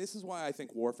 Well, and this is why I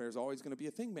think warfare is always going to be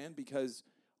a thing, man, because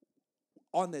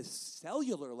on the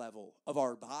cellular level of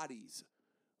our bodies,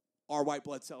 our white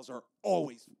blood cells are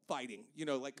always fighting. You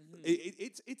know, like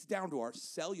it's down to our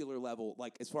cellular level.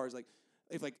 Like as far as like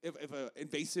if an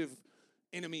invasive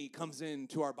enemy comes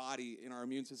into our body, in our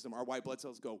immune system, our white blood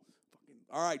cells go, fucking,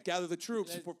 all right, gather the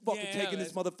troops. We're fucking taking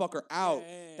this motherfucker out.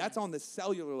 That's on the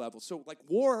cellular level. So, like,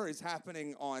 war is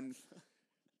happening on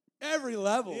every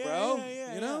level, bro.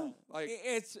 You know? Like,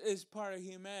 it's part of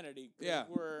humanity. Yeah.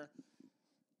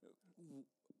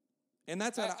 And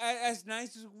that's as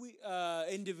nice as we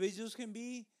individuals can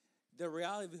be, the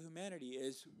reality of humanity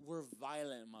is we're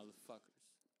violent motherfuckers.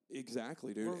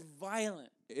 Exactly, dude. We're violent.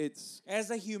 It's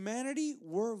as a humanity,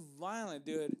 we're violent,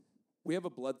 dude. We have a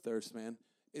bloodthirst, man.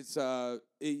 It's to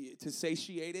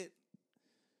satiate it,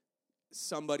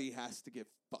 somebody has to get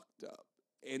fucked up,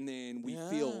 and then we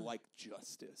feel like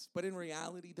justice. But in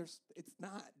reality, it's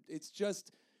not. It's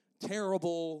just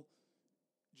terrible.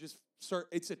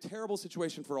 It's a terrible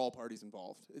situation for all parties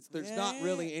involved. There's not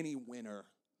really any winner.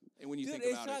 And when you think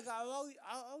about it, I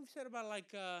always said about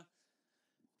like,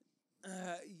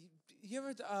 you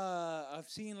ever I've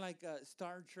seen like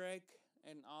Star Trek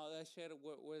and all that shit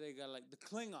where they got like the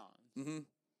Klingons. Mm-hmm.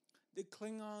 The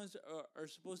Klingons are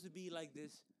supposed to be like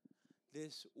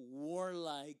this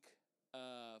warlike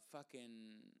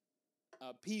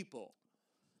people,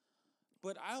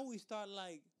 but I always thought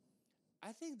like,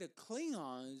 I think the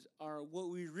Klingons are what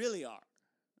we really are.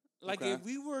 Like if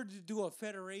we were to do a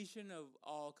federation of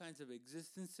all kinds of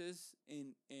existences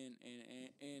in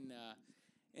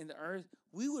the earth,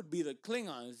 we would be the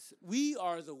Klingons. We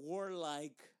are the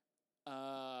warlike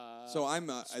so I'm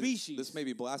species. This may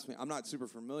be blasphemy. I'm not super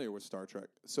familiar with Star Trek.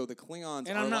 So the Klingons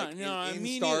and are I'm not, like no, in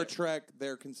Star Trek,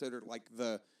 they're considered like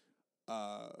the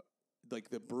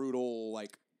brutal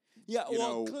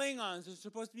Klingons are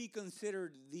supposed to be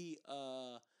considered the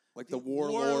like the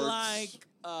warlords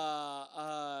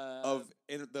of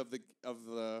the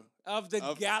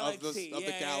galaxy. Of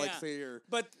the galaxy. Or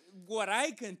but what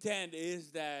I contend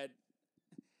is that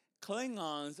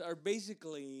Klingons are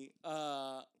basically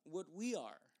what we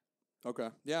are. Okay.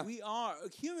 Yeah. We are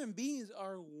human beings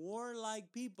are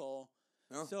warlike people.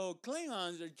 Yeah. So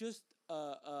Klingons are just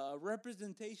a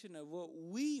representation of what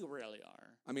we really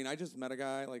are. I mean, I just met a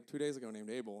guy like 2 days ago named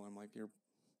Abel, and I'm like, your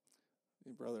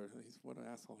brother, what an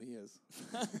asshole he is.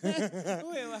 Wait,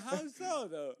 well, how so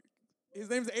though? His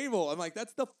name's Abel. I'm like,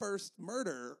 that's the first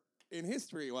murder in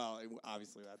history. Well,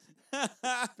 obviously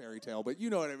that's fairy tale, but you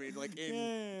know what I mean. Like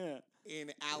in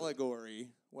allegory,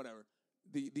 whatever.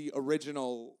 The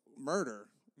original murder,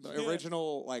 the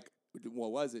original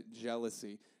what was it?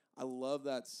 Jealousy. I love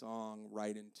that song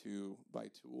 "Right Into" by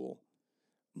Tool.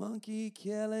 Monkey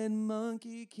killing,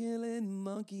 monkey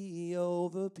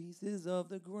over pieces of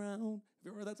the ground.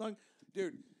 You remember that song?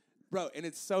 Dude, bro, and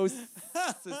it's so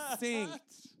succinct.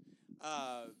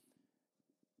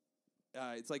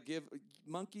 It's like give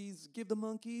the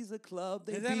monkeys a club.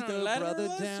 They beat their brother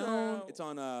down. It's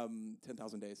on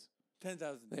 10,000 Days.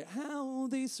 10,000 Days. How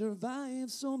they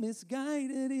survive so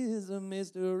misguided is a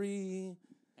mystery.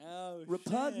 Oh,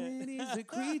 Repugnant is a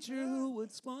creature who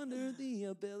would squander the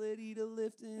ability to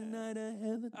lift in night of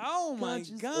heaven. Oh my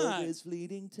God! This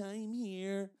fleeting time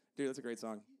here, dude. That's a great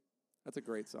song. That's a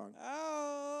great song.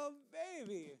 Oh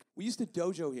baby, we used to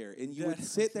dojo here, and you would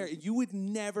sit there, and you would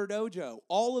never dojo.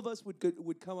 All of us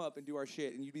would come up and do our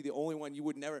shit, and you'd be the only one. You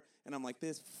would never. And I'm like,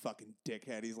 this fucking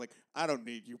dickhead. He's like, I don't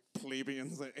need you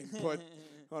plebeians input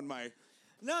on my.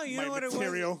 No, you know what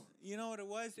material. It was? You know what it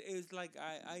was? It was like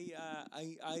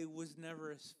I was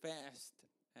never as fast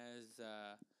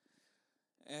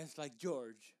as like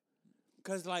George,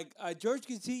 cause like George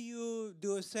can see you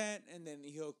do a set and then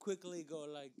he'll quickly go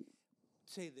like,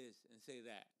 say this and say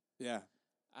that. Yeah,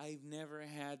 I've never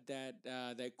had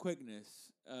that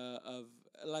quickness of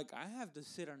like I have to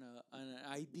sit on an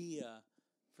idea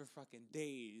for fucking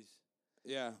days.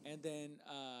 Yeah, and then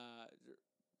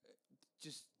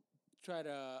just try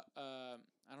to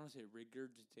I don't want to say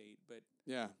regurgitate, but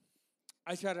yeah,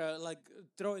 I try to like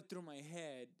throw it through my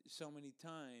head so many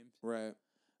times. Right.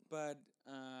 But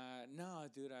no,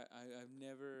 dude, I've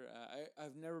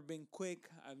never been quick.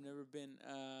 I've never been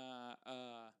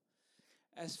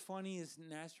as funny as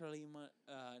naturally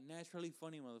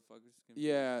funny motherfuckers can be.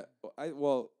 Yeah,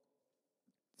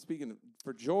 speaking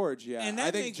for George, yeah, and that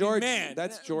I think makes George. Me mad.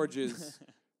 That's George's.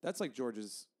 That's like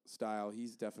George's style.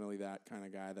 He's definitely that kind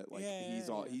of guy that like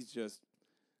he's just,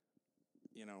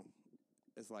 you know,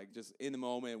 it's like just in the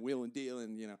moment, wheeling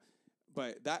dealing, you know.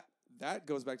 But that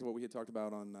goes back to what we had talked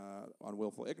about on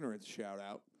Willful Ignorance, shout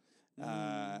out,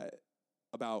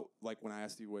 about like when I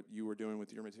asked you what you were doing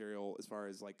with your material as far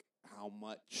as like how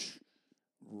much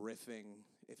riffing,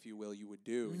 if you will, you would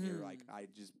do. And you're like, I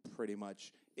just pretty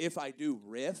much, if I do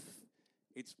riff,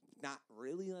 it's not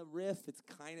really a riff. It's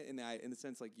kind of in the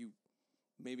sense like you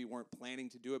maybe weren't planning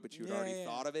to do it, but you had already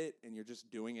thought of it, and you're just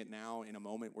doing it now in a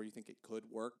moment where you think it could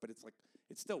work, but it's like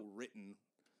it's still written.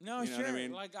 No, You know sure. what I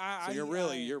mean? Like So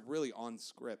you're really on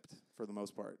script for the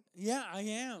most part. Yeah, I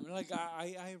am. Like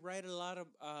I write a lot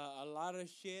of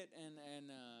shit,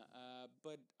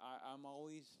 but I'm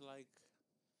always like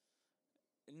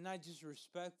not just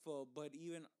respectful, but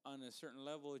even on a certain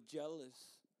level jealous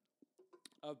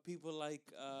of people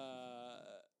like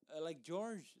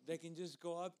George. They can just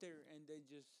go up there and they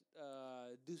just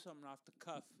do something off the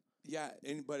cuff. Yeah,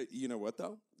 but you know what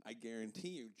though? I guarantee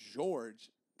you, George,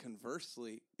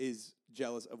 conversely, is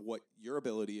jealous of what your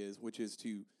ability is, which is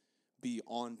to be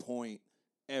on point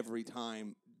every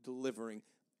time delivering.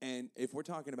 And if we're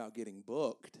talking about getting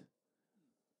booked,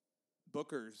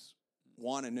 bookers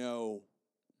want to know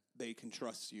they can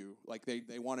trust you. Like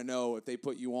they want to know if they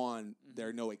put you on,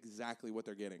 they know exactly what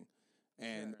they're getting.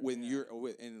 And when you're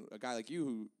and a guy like you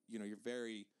who, you know, you're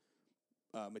very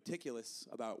meticulous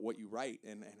about what you write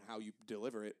and how you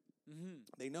deliver it,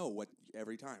 they know what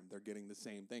every time they're getting the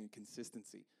same thing,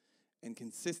 consistency. And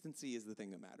consistency is the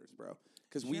thing that matters, bro.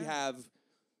 Because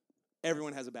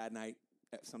everyone has a bad night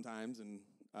sometimes, and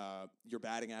your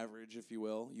batting average, if you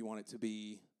will, you want it to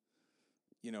be,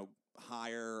 you know,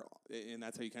 higher, and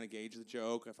that's how you kind of gauge the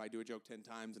joke. If I do a joke 10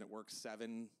 times and it works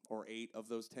 7 or 8 of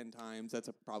those 10 times, that's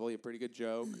probably a pretty good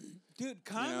joke. Dude,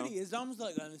 comedy is almost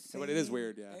like on the same. But it is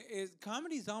weird, yeah.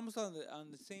 Comedy is almost on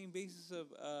the same basis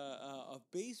of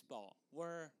baseball,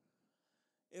 where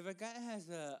if a guy has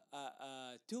a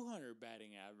 200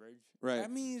 batting average, right,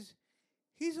 that means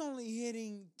he's only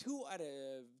hitting 2 out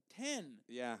of 10.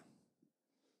 Yeah,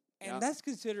 and that's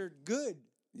considered good.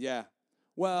 Yeah.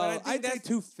 Well, I'd say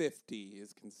 250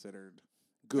 is considered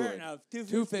good. Fair enough.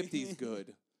 250 is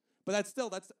good. But that's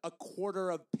a quarter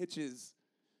of pitches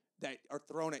that are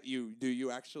thrown at you. Do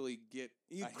you actually get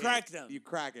crack them? You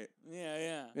crack it.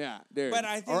 Yeah. Yeah, dude. But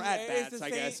I think or at bats, I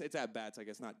guess. It's at bats, I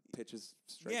guess, not pitches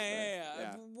straight.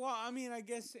 Yeah. Well, I mean, I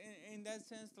guess in that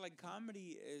sense, like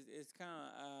comedy is kind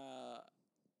of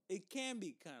it can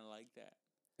be kind of like that.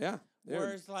 Yeah.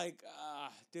 Where it's like,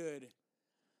 dude,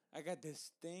 I got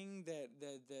this thing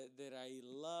that I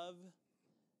love,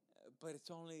 but it's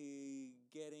only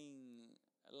getting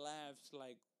laughs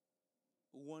like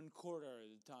 1/4 of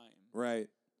the time. Right.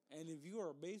 And if you were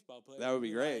a baseball player, that would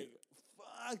be great.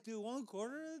 Like, fuck, dude, 1/4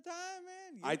 of the time,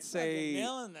 man. You're I'd say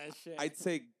nailing that shit. I'd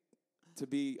say to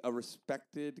be a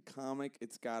respected comic,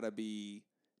 it's got to be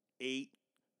 8.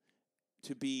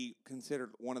 To be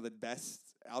considered one of the best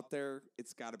out there,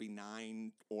 it's got to be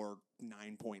 9 or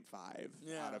 9.5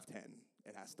 out of 10.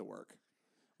 It has to work.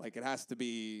 Like it has to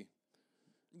be.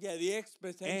 Yeah, the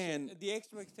expectation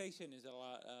is a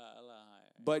lot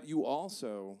higher. But you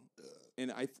also,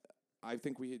 and I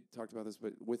think we had talked about this,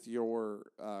 but with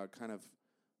your kind of,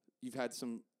 you've gotten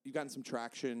some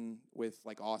traction with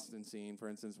like Austin scene, for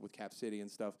instance, with Cap City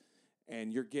and stuff.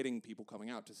 And you're getting people coming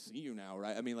out to see you now,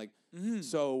 right? I mean, like,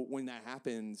 so when that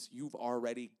happens, you've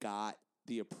already got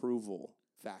the approval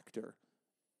factor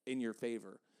in your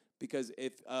favor. Because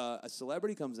if a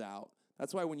celebrity comes out,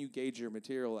 that's why when you gauge your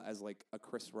material as like a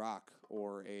Chris Rock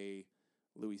or a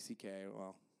Louis C.K.,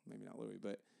 well, maybe not Louis,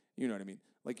 but you know what I mean.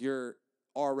 Like you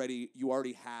already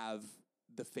have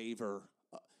the favor.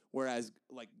 Whereas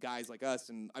like guys like us,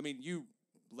 and I mean, you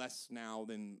less now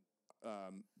than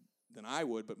I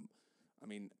would, but I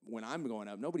mean, when I'm going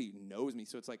up, nobody knows me,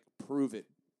 so it's like, prove it,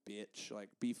 bitch. Like,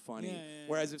 be funny. Yeah.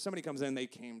 Whereas if somebody comes in, they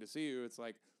came to see you, it's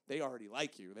like, they already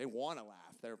like you. They want to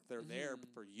laugh. They're there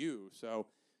for you. So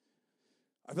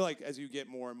I feel like as you get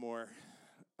more and more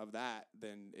of that,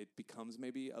 then it becomes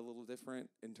maybe a little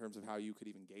different in terms of how you could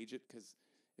even gauge it. Because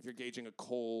if you're gauging a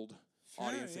cold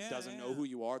audience that doesn't know who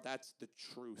you are, that's the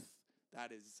truth.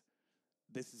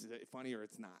 This is funny or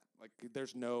it's not. Like,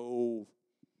 there's no...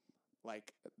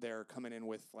 Like, they're coming in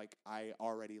with, like, I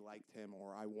already liked him,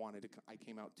 or I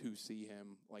came out to see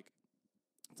him. Like,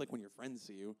 it's like when your friends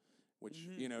see you, which,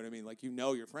 you know what I mean? Like, you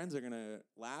know your friends are going to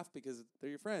laugh because they're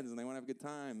your friends and they want to have a good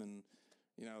time and,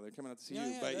 you know, they're coming out to see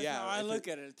you. But, that's how I look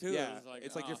at it, too. Yeah,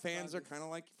 it's like your fans are kind of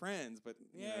like your friends, but,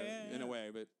 in a way.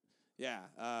 But,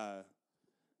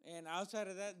 and outside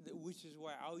of that, which is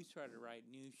why I always try to write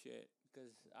new shit, because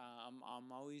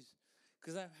I'm always...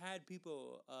 Because I've had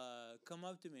people come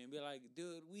up to me and be like,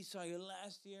 dude, we saw you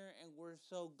last year and we're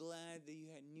so glad that you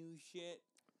had new shit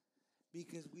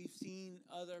because we've seen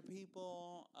other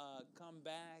people come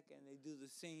back and they do the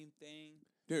same thing.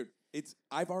 Dude,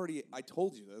 I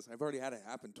told you this. I've already had it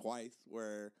happen twice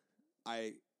where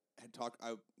I had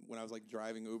when I was like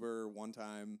driving Uber one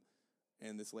time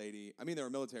and this lady, I mean, they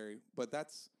were military, but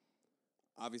that's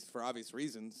obvious for obvious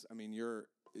reasons. I mean,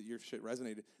 your shit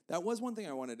resonated. That was one thing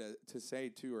I wanted to say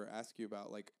too, or ask you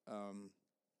about, like,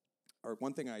 or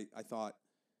one thing I thought,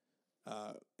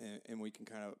 and we can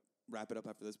kind of wrap it up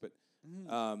after this, but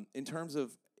in terms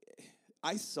of,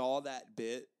 I saw that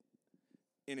bit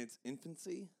in its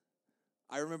infancy.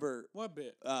 I remember What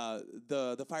bit?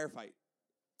 The firefight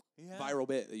viral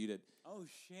bit that you did. Oh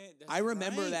shit! That's I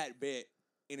remember right. that bit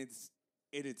in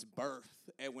its birth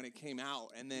and when it came out,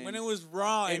 and then When it was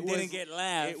raw and didn't get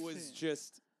laughs. It was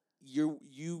just you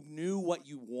knew what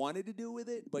you wanted to do with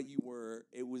it, but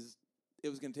it was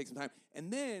going to take some time.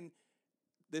 And then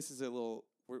this is a little.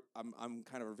 I'm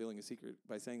kind of revealing a secret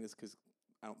by saying this because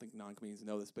I don't think non-comedians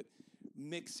know this, but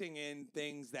mixing in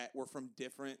things that were from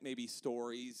different maybe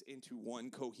stories into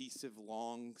one cohesive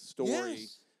long story.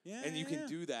 Yes. Yeah, And you can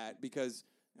do that because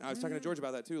and I was talking to George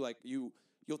about that too. Like you'll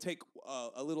take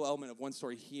a little element of one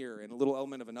story here and a little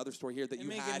element of another story here that And you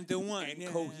make it had into one. and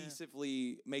Yeah.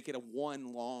 cohesively make it a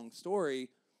one long story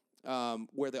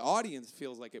where the audience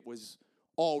feels like it was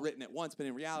all written at once, but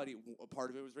in reality, a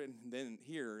part of it was written then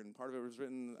here, and part of it was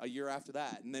written a year after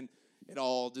that, and then it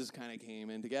all just kind of came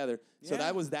in together. So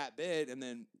that was that bit, and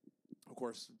then, of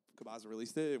course, Kabaza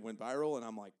released it, it went viral, and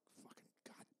I'm like, fucking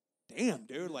goddamn,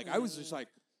 dude. Like, I was just like,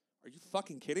 are you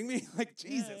fucking kidding me? Like,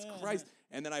 Jesus Christ.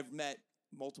 And then I've met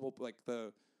multiple, like,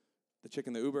 the chick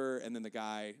in the Uber, and then the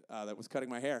guy that was cutting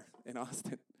my hair in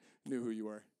Austin knew who you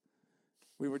were.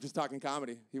 We were just talking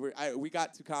comedy. We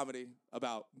got to comedy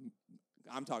about...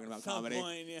 I'm talking about comedy.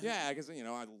 Point, yeah, because it's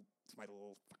my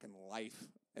little fucking life,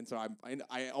 and so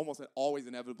I almost always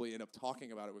inevitably end up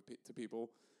talking about it to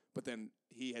people. But then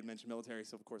he had mentioned military,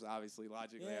 so of course, obviously,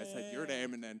 logically, I said your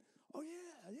name, and then oh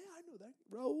yeah, I know that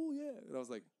Raul, yeah, and I was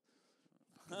like,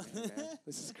 man,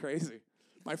 this is crazy.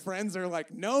 My friends are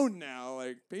like known now,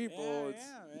 like people.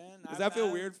 Man. Does that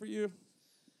feel weird for you?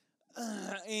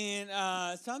 And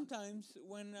sometimes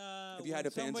when Have you had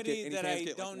somebody that I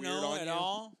don't know at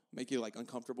all, make you like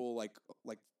uncomfortable, like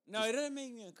no, it doesn't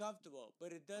make me uncomfortable,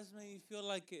 but it does make me feel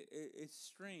like it's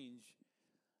strange.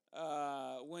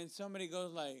 When somebody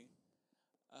goes like,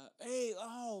 "Hey,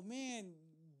 oh man,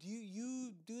 do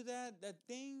you do that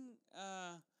thing?"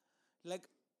 Like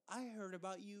I heard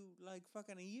about you like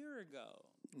fucking a year ago.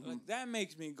 Mm-hmm. Like that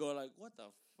makes me go like, "What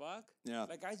the fuck?" Yeah.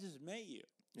 Like I just met you.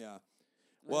 Yeah.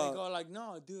 Well, they go like,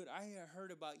 no, dude, I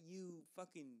heard about you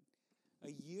fucking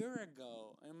a year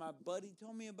ago, and my buddy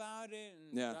told me about it,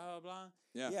 and blah, blah, blah.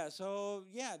 Yeah, so,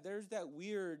 there's that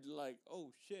weird, like,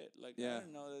 oh, shit. Like, I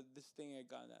didn't know that this thing had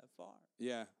gone that far.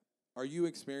 Yeah. Are you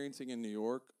experiencing in New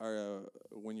York, or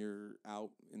when you're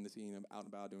out in the scene, out and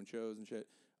about doing shows and shit,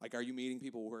 like, are you meeting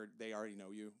people where they already know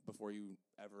you before you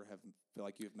ever feel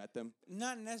like you've met them?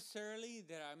 Not necessarily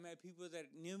that I met people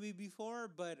that knew me before,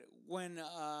 but when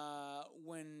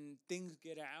things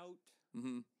get out,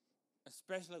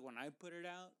 especially when I put it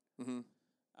out,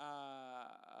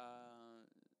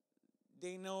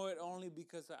 they know it only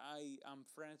because I'm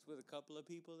friends with a couple of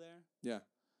people there. Yeah.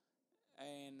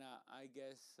 And I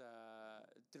guess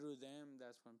through them,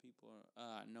 that's when people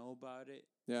know about it.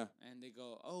 Yeah. And they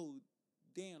go, oh,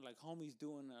 damn, like homie's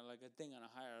doing like a thing on a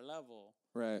higher level,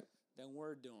 right? Than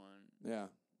we're doing. Yeah,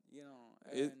 you know,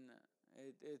 and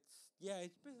it's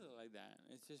basically like that.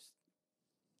 It's just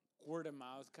word of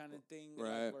mouth kind of thing,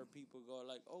 right? Like, where people go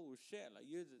like, oh shit, like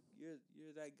you're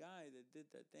that guy that did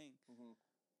that thing. Mm-hmm.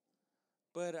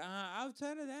 But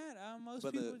outside of that, most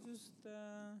people just.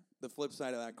 The flip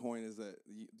side of that coin is that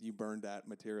you burned that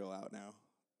material out now.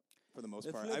 For the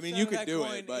most part, I mean, you could do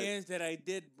it, but is that I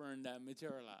did burn that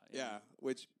material out. Yeah,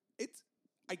 which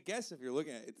I guess if you're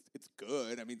looking at it, it's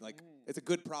good. I mean, like it's a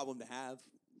good problem to have.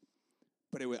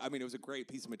 But it was a great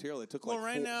piece of material. It took took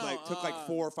like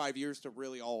 4 or 5 years to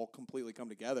really all completely come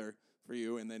together for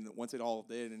you, and then once it all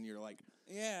did, and you're like,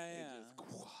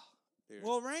 just,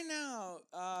 well, right now,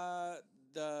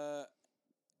 the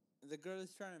girl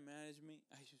that's trying to manage me.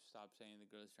 I should stop saying the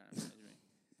girl that's trying to manage me.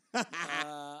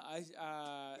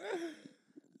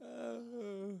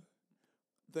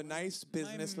 The nice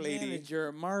business my lady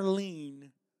manager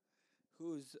Marlene,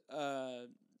 who's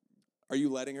Are you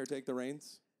letting her take the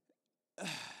reins?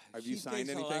 Have you signed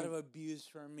anything? She takes a lot of abuse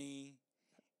from me,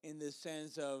 in the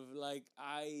sense of like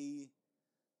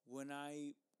when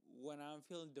I'm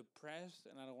feeling depressed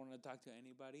and I don't want to talk to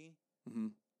anybody,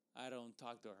 I don't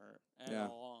talk to her at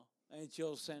all, and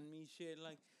she'll send me shit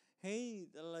like, "Hey,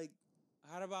 like,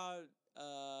 how about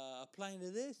applying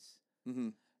to this?"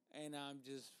 And I'm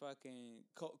just fucking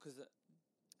because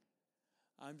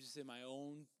I'm just in my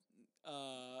own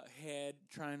head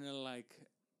trying to like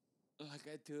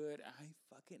I do it. I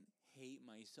fucking hate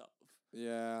myself.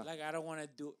 Yeah. Like I don't want to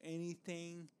do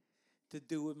anything to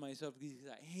do with myself because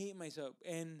I hate myself.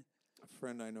 And A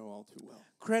friend I know all too well.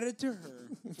 credit to her.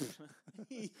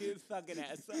 You fucking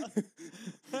asshole.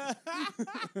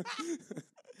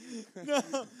 No,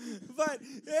 but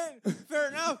fair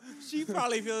enough. She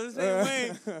probably feels the same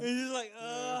way. And she's like,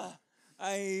 ugh,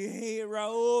 I hate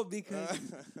Raul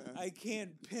because I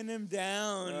can't pin him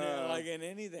down like in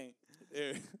anything.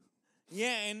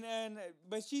 Yeah, and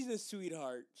but she's a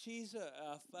sweetheart. She's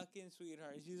a fucking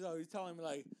sweetheart. She's always telling me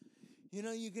like, you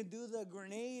know, you can do the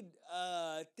grenade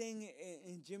thing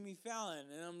in Jimmy Fallon,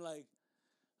 and I'm like,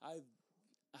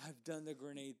 I've done the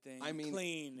grenade thing. I mean,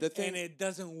 clean, the thing- and it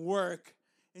doesn't work.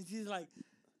 And she's like,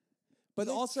 But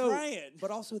 "Let's also, try it."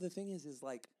 But also, the thing is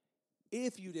like,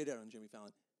 if you did it on Jimmy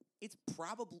Fallon, it's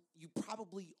you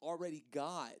probably already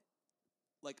got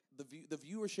like the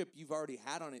viewership you've already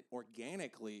had on it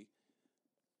organically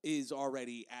is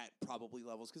already at probably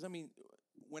levels. Because I mean,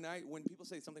 when people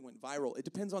say something went viral, it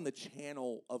depends on the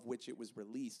channel of which it was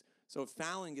released. So if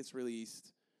Fallon gets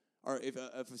released, or if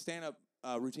a stand-up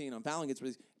routine on Fallon gets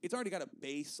released, it's already got a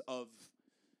base of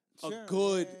Sure, a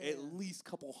good yeah. at least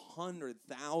couple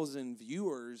 100,000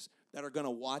 viewers that are gonna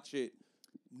watch it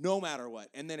no matter what.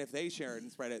 And then if they share it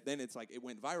and spread it, then it's like it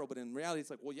went viral. But in reality, it's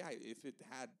like, well, yeah, if it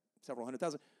had several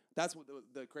 100,000, that's what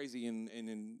the crazy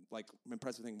and like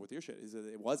impressive thing with your shit is that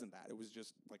it wasn't that. It was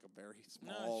just like a very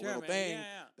small little man. thing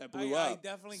Yeah. that blew I up.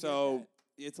 definitely So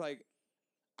get it's like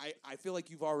I feel like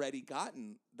you've already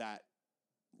gotten that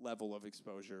level of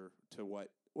exposure to what.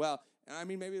 Well, I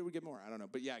mean, maybe it would get more. I don't know,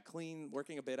 but yeah, clean,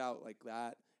 working a bit out like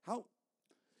that. How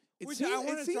it Which I seems,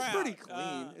 wanna it seems try pretty out.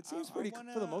 clean. It seems I pretty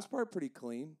for the most part pretty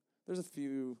clean. There's a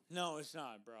few. No, it's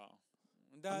not, bro.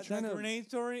 I'm The trying to- grenade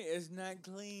story is not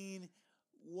clean.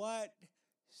 What?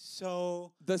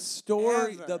 So The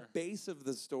story, Ever. the base of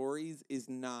the stories is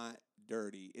not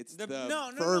dirty. It's the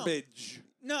no. verbiage,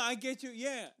 No, I get you.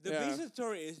 Yeah, the Yeah. basic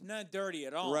story is not dirty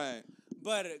at all. right?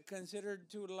 But considered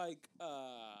to like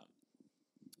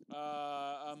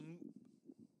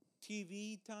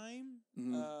TV time.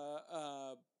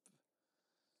 Mhm.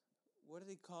 What do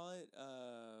they call it?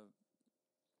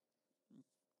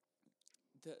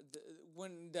 The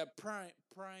when the prime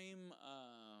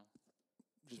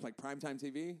Just like primetime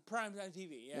TV. primetime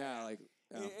TV. Yeah, Like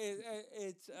yeah.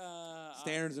 It's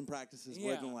Standards and practices yeah.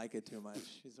 wouldn't like it too much.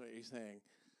 Is what you're saying.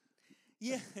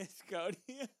 Yeah, it's Cody.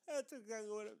 That's exactly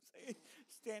what I'm saying.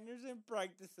 Standards and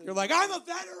practices. You're like, I'm a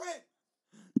veteran.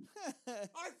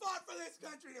 I fought for this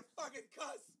country to fucking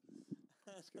cuss.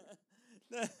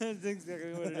 That's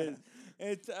exactly what it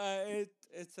is.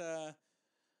 It's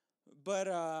but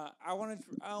I want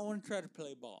to try to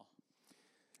play ball.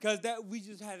 Cause that we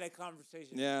just had that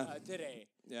conversation today,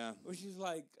 Yeah. which is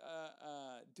like,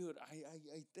 dude,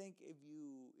 I think if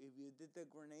you did the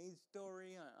grenade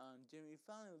story on Jimmy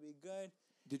Fallon, it would be good.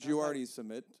 Did I you was already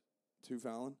submit to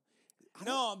Fallon?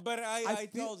 No, but I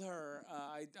feel- told her,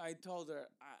 I told her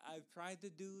I've tried to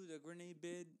do the grenade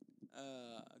bid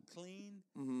clean,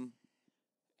 Mm-hmm.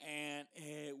 and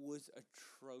it was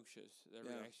atrocious, the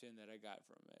Yeah. reaction that I got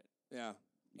from it. Yeah.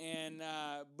 And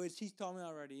but she's told me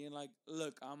already, and like,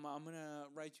 look, I'm gonna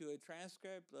write you a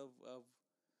transcript of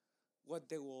what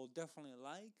they will definitely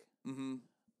like, Mm-hmm.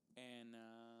 and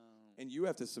And you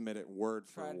have to submit it word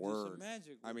for try to do word. some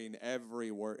magic. I with mean, it. every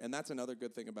word. And that's another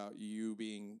good thing about you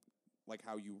being like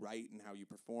how you write and how you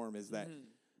perform is that Mhm.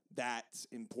 that's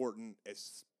important,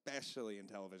 especially in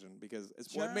television, because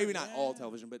it's Sure, maybe not all yeah.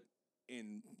 television, but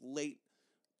in late,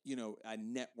 a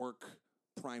network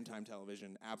primetime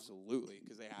television, absolutely,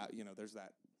 because they have, there's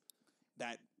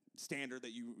that standard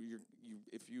that you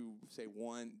if you say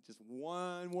just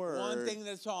one word, One thing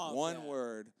that's off. one yeah.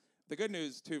 word. The good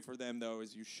news too for them though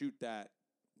is you shoot that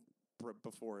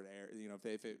before it airs.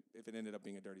 If it ended up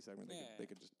being a dirty segment, they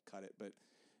could just cut it. But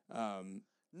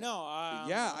No.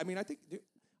 yeah, I mean, I think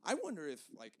I wonder if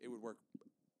like it would work.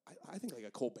 I think like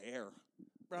a Colbert.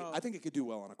 bro. I think it could do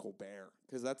well on a Colbert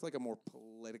because that's like a more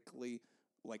politically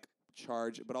like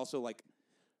charged, but also like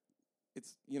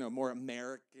it's more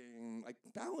American. Like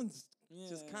Fallon's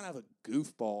just Yeah. kind of a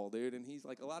goofball, dude, and he's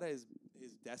like a lot of his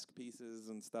desk pieces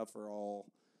and stuff are all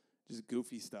just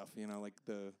goofy stuff, like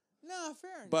the. No,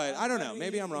 fair. But enough, I don't know.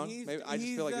 Maybe I'm wrong. he's- Maybe I just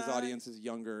feel like his he's, audience is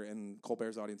younger and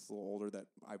Colbert's audience is a little older. That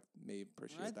I may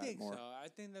appreciate I that think more. so. I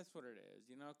think that's what it is.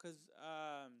 Because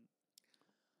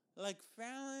like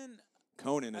Fallon.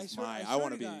 Conan I is swear- I I swear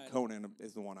want to to be God. Conan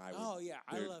is the one I would. Oh yeah,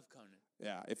 I dude. love Conan.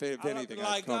 Yeah, if anything,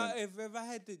 like Conan. if I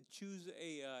had to choose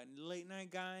a late night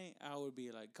guy, I would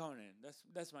be like Conan.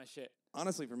 That's my shit.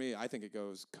 Honestly, for me, I think it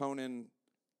goes Conan,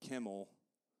 Kimmel,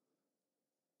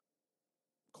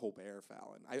 Colbert,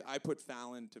 Fallon. I put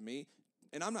Fallon to me,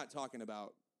 and I'm not talking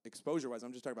about exposure-wise.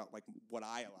 I'm just talking about like what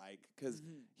I like because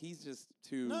he's just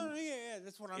too. No, yeah,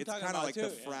 that's what I'm It's talking kind of about like too. the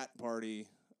frat party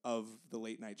of the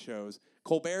late night shows.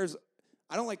 Colbert's.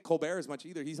 I don't like Colbert as much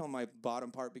either. He's on my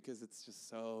bottom part because it's just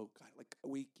so God, like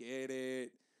we get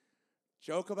it.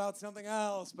 Joke about something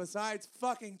else besides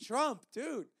fucking Trump,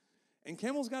 dude. And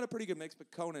Kimmel's got a pretty good mix,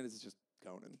 but Conan is just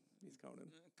Conan. He's Conan.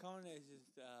 Conan is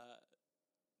just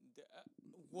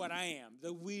what I am,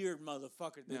 the weird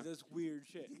motherfucker that does weird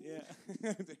shit.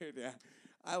 Yeah, dude.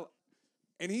 Yeah,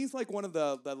 and he's like one of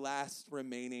the last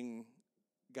remaining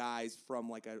guys from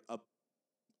like a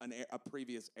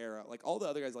previous era. Like all the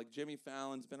other guys, like Jimmy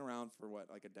Fallon's been around for what,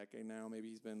 like a decade now. Maybe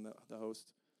he's been the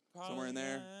host. Probably, somewhere in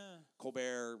there. Yeah.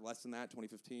 Colbert, less than that,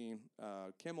 2015.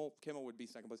 Kimmel would be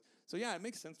second place. So yeah, it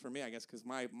makes sense for me, I guess, because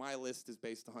my list is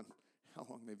based on how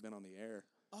long they've been on the air.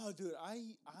 Oh, dude,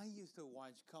 I used to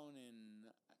watch Conan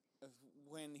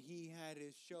when he had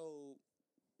his show.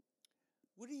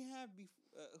 What did he have before?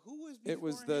 Who was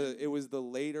before It was the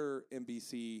later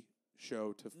NBC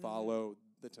show to follow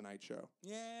the Tonight Show.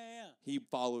 Yeah. He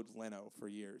followed Leno for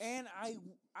years. And I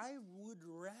would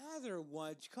rather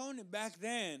watch Conan back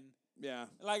then. Yeah.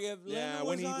 Like if Leno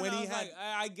when was on, he I was had like,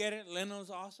 I get it. Leno's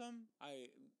awesome.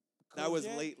 That was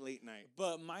late night.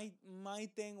 But my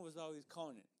thing was always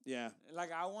Conan. Yeah.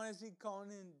 Like I want to see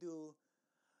Conan do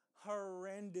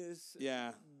horrendous,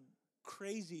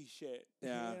 crazy shit.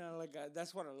 Yeah. You know, like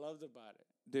that's what I loved about it.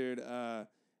 Dude,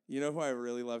 you know who I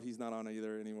really love? He's not on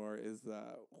either anymore. Is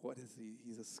what is he?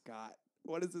 He's a Scot.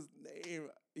 What is his name?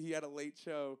 He had a late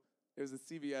show. It was a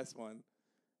CBS one.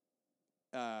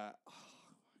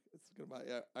 It's gonna.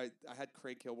 Yeah, I had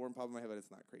Craig Kilborn pop in my head, but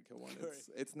it's not Craig Kilborn.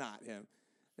 It's not him.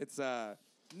 It's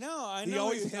No, I know. He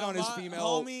always hit on his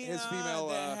female. Homie, his female.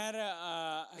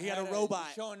 He had a robot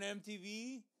show on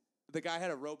MTV. The guy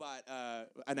had a robot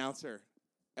announcer,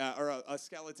 or a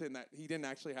skeleton that he didn't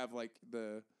actually have like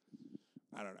the.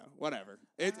 I don't know. Whatever.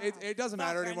 It doesn't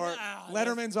matter anymore.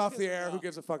 Letterman's off the air. Who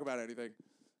gives a fuck about anything?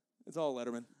 It's all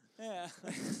Letterman. Yeah.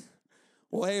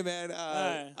 Well, hey man.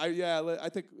 I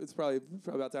think it's probably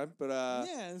about time. But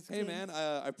hey man,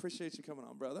 I appreciate you coming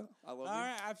on, brother. I love you. All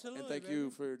right, absolutely. And thank you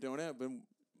for doing it. I've been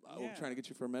trying to get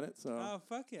you for a minute. So. Oh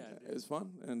fuck yeah! It was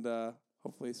fun, and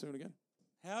hopefully soon again.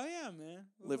 Hell yeah, man.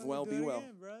 Live well, be well.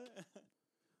 Again, brother.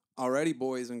 Alrighty,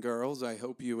 boys and girls. I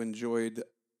hope you enjoyed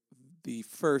the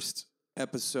first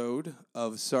episode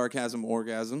of Sarcasm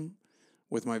Orgasm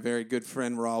with my very good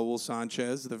friend Raul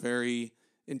Sanchez, the very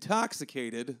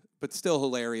intoxicated but still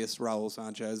hilarious Raul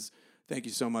Sanchez. Thank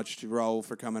you so much to Raul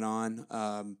for coming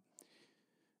on.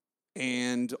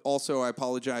 And also, I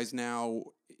apologize now.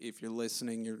 If you're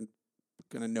listening, you're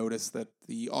going to notice that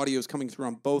the audio is coming through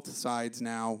on both sides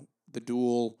now. The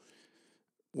dual,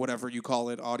 whatever you call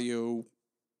it, audio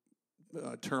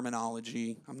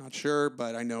terminology. I'm not sure,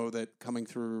 but I know that coming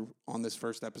through on this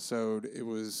first episode, it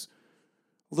was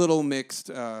a little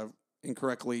mixed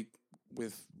incorrectly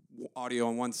with audio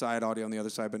on one side, audio on the other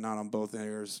side, but not on both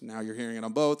ears. Now you're hearing it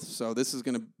on both, so this is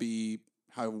going to be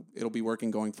how it'll be working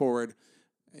going forward,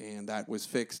 and that was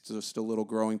fixed. Just a little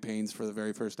growing pains for the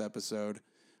very first episode,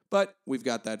 but we've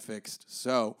got that fixed.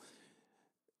 So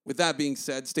with that being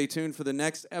said, stay tuned for the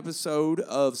next episode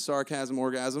of Sarcasm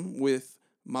Orgasm with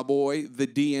my boy, the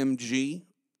DMG,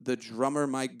 the drummer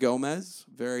Mike Gomez.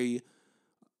 Very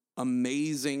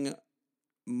amazing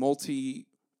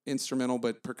multi-instrumental,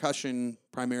 but percussion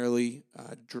primarily.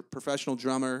 Professional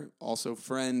drummer, also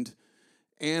friend,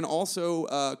 and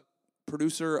also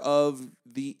producer of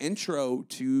the intro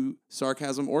to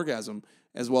Sarcasm Orgasm,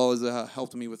 as well as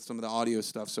helped me with some of the audio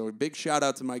stuff. So a big shout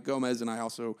out to Mike Gomez, and I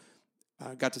also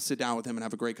got to sit down with him and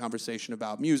have a great conversation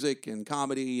about music and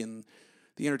comedy and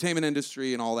the entertainment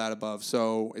industry and all that above.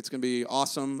 So it's going to be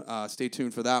awesome. Stay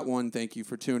tuned for that one. Thank you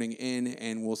for tuning in,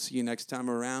 and we'll see you next time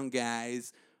around,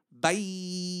 guys.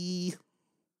 Bye.